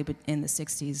 particularly in the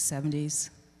 60s, 70s.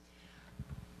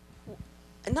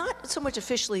 Not so much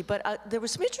officially, but there were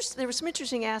some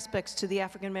interesting aspects to the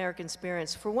African American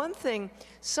experience. For one thing,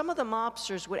 some of the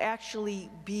mobsters would actually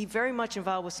be very much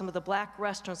involved with some of the black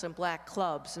restaurants and black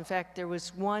clubs. In fact, there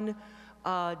was one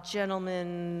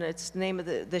gentleman, it's the name of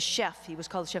the chef, he was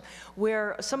called the chef,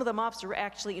 where some of the mobsters were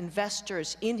actually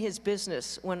investors in his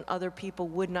business when other people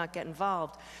would not get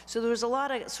involved. So there was a lot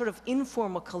of sort of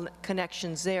informal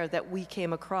connections there that we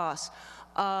came across.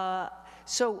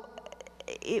 So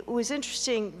it was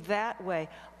interesting that way.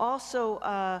 Also,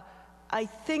 I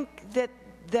think that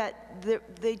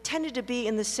they tended to be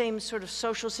in the same sort of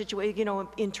social situation, you know,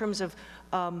 in terms of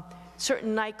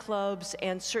certain nightclubs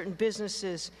and certain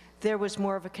businesses. There was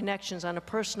more of a connections on a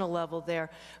personal level there.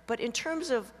 But in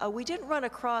terms of, we didn't run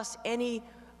across any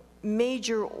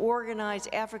major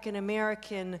organized African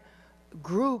American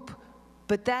group,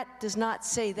 but that does not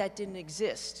say that didn't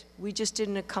exist. We just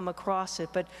didn't come across it.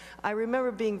 But I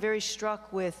remember being very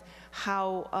struck with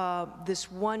how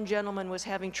this one gentleman was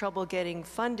having trouble getting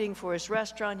funding for his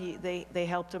restaurant. They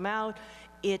helped him out.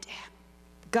 It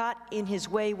got in his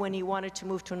way when he wanted to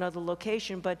move to another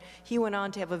location, but he went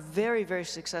on to have a very, very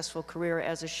successful career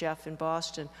as a chef in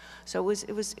Boston. So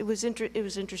it was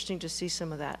interesting to see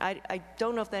some of that. I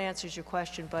don't know if that answers your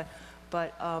question, but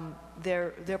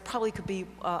there probably could be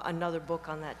another book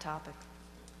on that topic.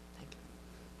 Thank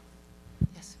you.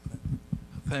 Yes.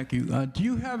 Thank you. Do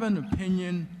you have an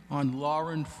opinion on law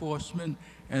enforcement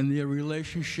and their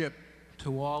relationship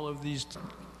to all of these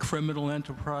criminal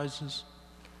enterprises?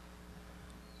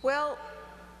 Well,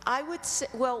 I would say,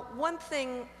 well, one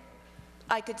thing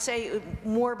I could say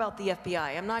more about the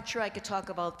FBI. I'm not sure I could talk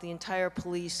about the entire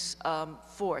police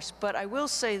force, but I will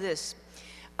say this.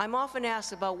 I'm often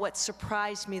asked about what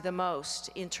surprised me the most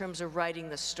in terms of writing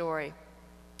this story,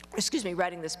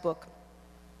 writing this book.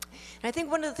 And I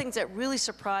think one of the things that really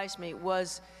surprised me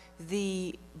was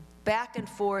the back and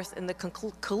forth and the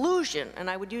collusion, and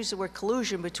I would use the word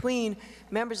collusion, between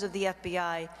members of the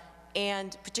FBI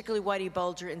and particularly Whitey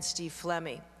Bulger and Steve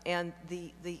Flemmi, and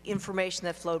the information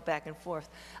that flowed back and forth.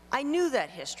 I knew that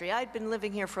history. I'd been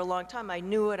living here for a long time. I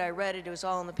knew it. I read it. It was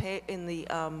all in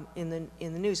the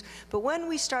news. But when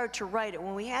we started to write it,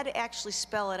 when we had to actually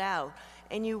spell it out,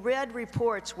 and you read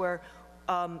reports where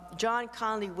John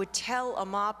Connolly would tell a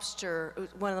mobster,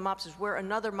 one of the mobsters, where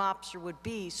another mobster would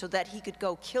be so that he could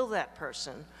go kill that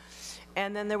person.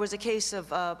 And then there was a case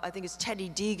of, I think it's Teddy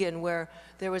Deegan, where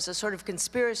there was a sort of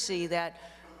conspiracy that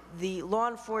the law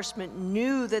enforcement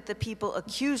knew that the people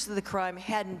accused of the crime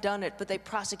hadn't done it, but they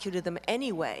prosecuted them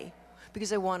anyway because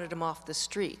they wanted them off the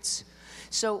streets.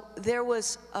 So there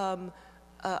was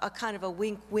a kind of a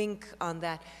wink-wink on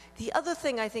that. The other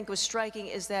thing I think was striking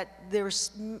is that the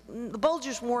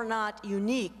Bulgers were not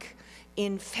unique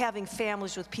in having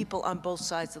families with people on both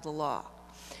sides of the law.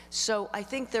 So I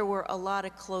think there were a lot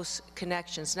of close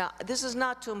connections. Now, this is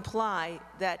not to imply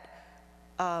that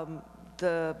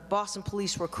the Boston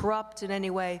police were corrupt in any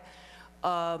way.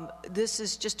 This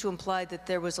is just to imply that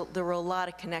there were a lot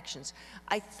of connections.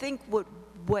 I think what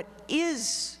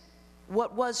was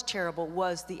terrible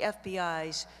was the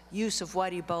FBI's use of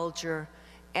Whitey Bulger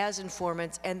as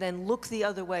informants, and then look the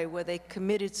other way, where they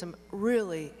committed some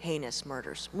really heinous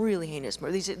murders,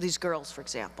 These girls, for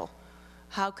example.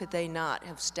 How could they not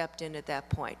have stepped in at that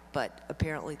point? But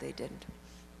apparently they didn't.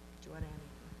 Do you want to add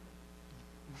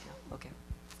anything? No? Okay.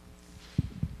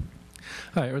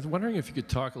 Hi, I was wondering if you could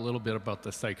talk a little bit about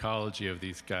the psychology of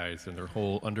these guys and their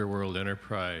whole underworld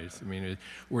enterprise. I mean,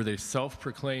 were they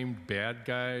self-proclaimed bad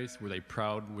guys? Were they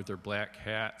proud with their black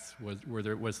hats?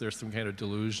 Was there some kind of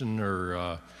delusion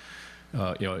or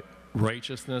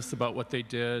righteousness about what they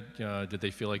did? Did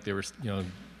they feel like they were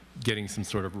getting some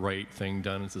sort of right thing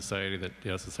done in society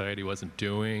that society wasn't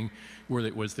doing?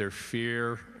 Was there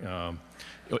fear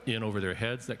in over their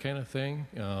heads, that kind of thing,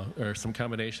 or some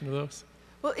combination of those?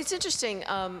 Well, it's interesting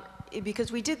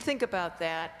because we did think about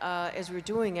that as we were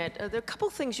doing it. There are a couple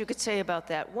things you could say about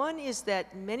that. One is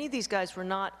that many of these guys were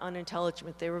not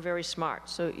unintelligent. They were very smart.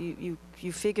 So you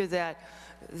figure that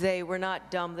they were not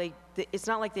dumb. It's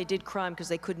not like they did crime because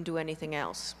they couldn't do anything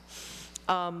else.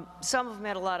 Some of them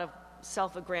had a lot of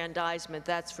self-aggrandizement,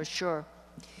 that's for sure.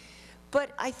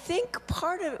 But I think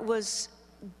part of it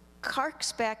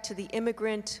harks back to the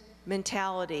immigrant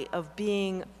mentality of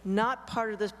being not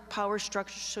part of the power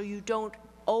structure, so you don't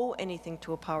owe anything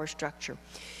to a power structure.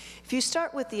 If you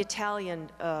start with the Italian,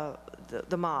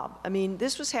 the mob, I mean,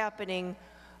 this was happening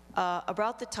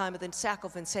about the time of the Sacco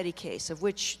Vanzetti case, of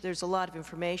which there's a lot of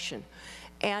information.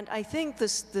 And I think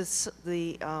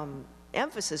the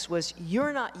emphasis was, you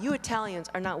Italians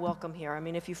are not welcome here. I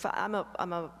mean,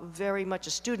 I'm very much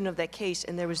a student of that case,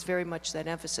 and there was very much that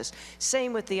emphasis.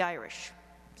 Same with the Irish.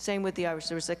 Same with the Irish.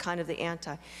 There was a kind of the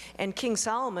anti. And King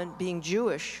Solomon, being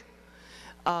Jewish,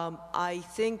 I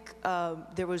think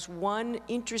there was one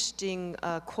interesting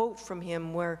quote from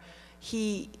him where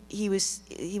he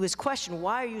was questioned,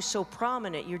 why are you so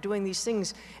prominent? You're doing these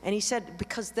things. And he said,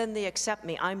 because then they accept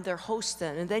me. I'm their host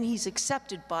then. And then he's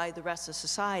accepted by the rest of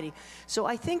society. So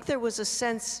I think there was a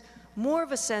sense, more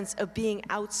of a sense of being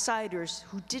outsiders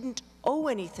who didn't owe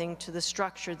anything to the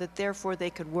structure, that therefore they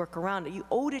could work around it. You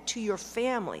owed it to your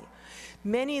family.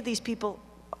 Many of these people,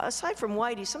 aside from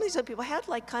Whitey, some of these other people had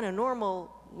like kind of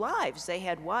normal lives. They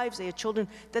had wives, they had children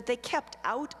that they kept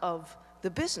out of the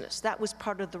business. That was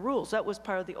part of the rules. That was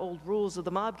part of the old rules of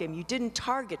the mob game. You didn't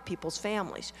target people's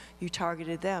families. You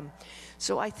targeted them.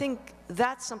 So I think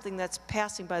that's something that's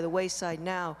passing by the wayside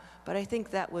now, but I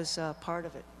think that was part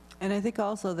of it. And I think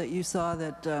also that you saw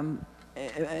that,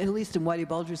 at least in Whitey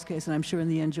Bulger's case, and I'm sure in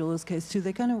the Angiulo's case too,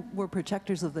 they kind of were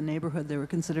protectors of the neighborhood. They were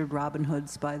considered Robin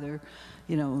Hoods by their,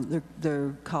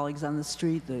 their colleagues on the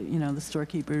street, the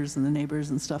storekeepers and the neighbors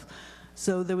and stuff.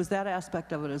 So there was that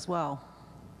aspect of it as well.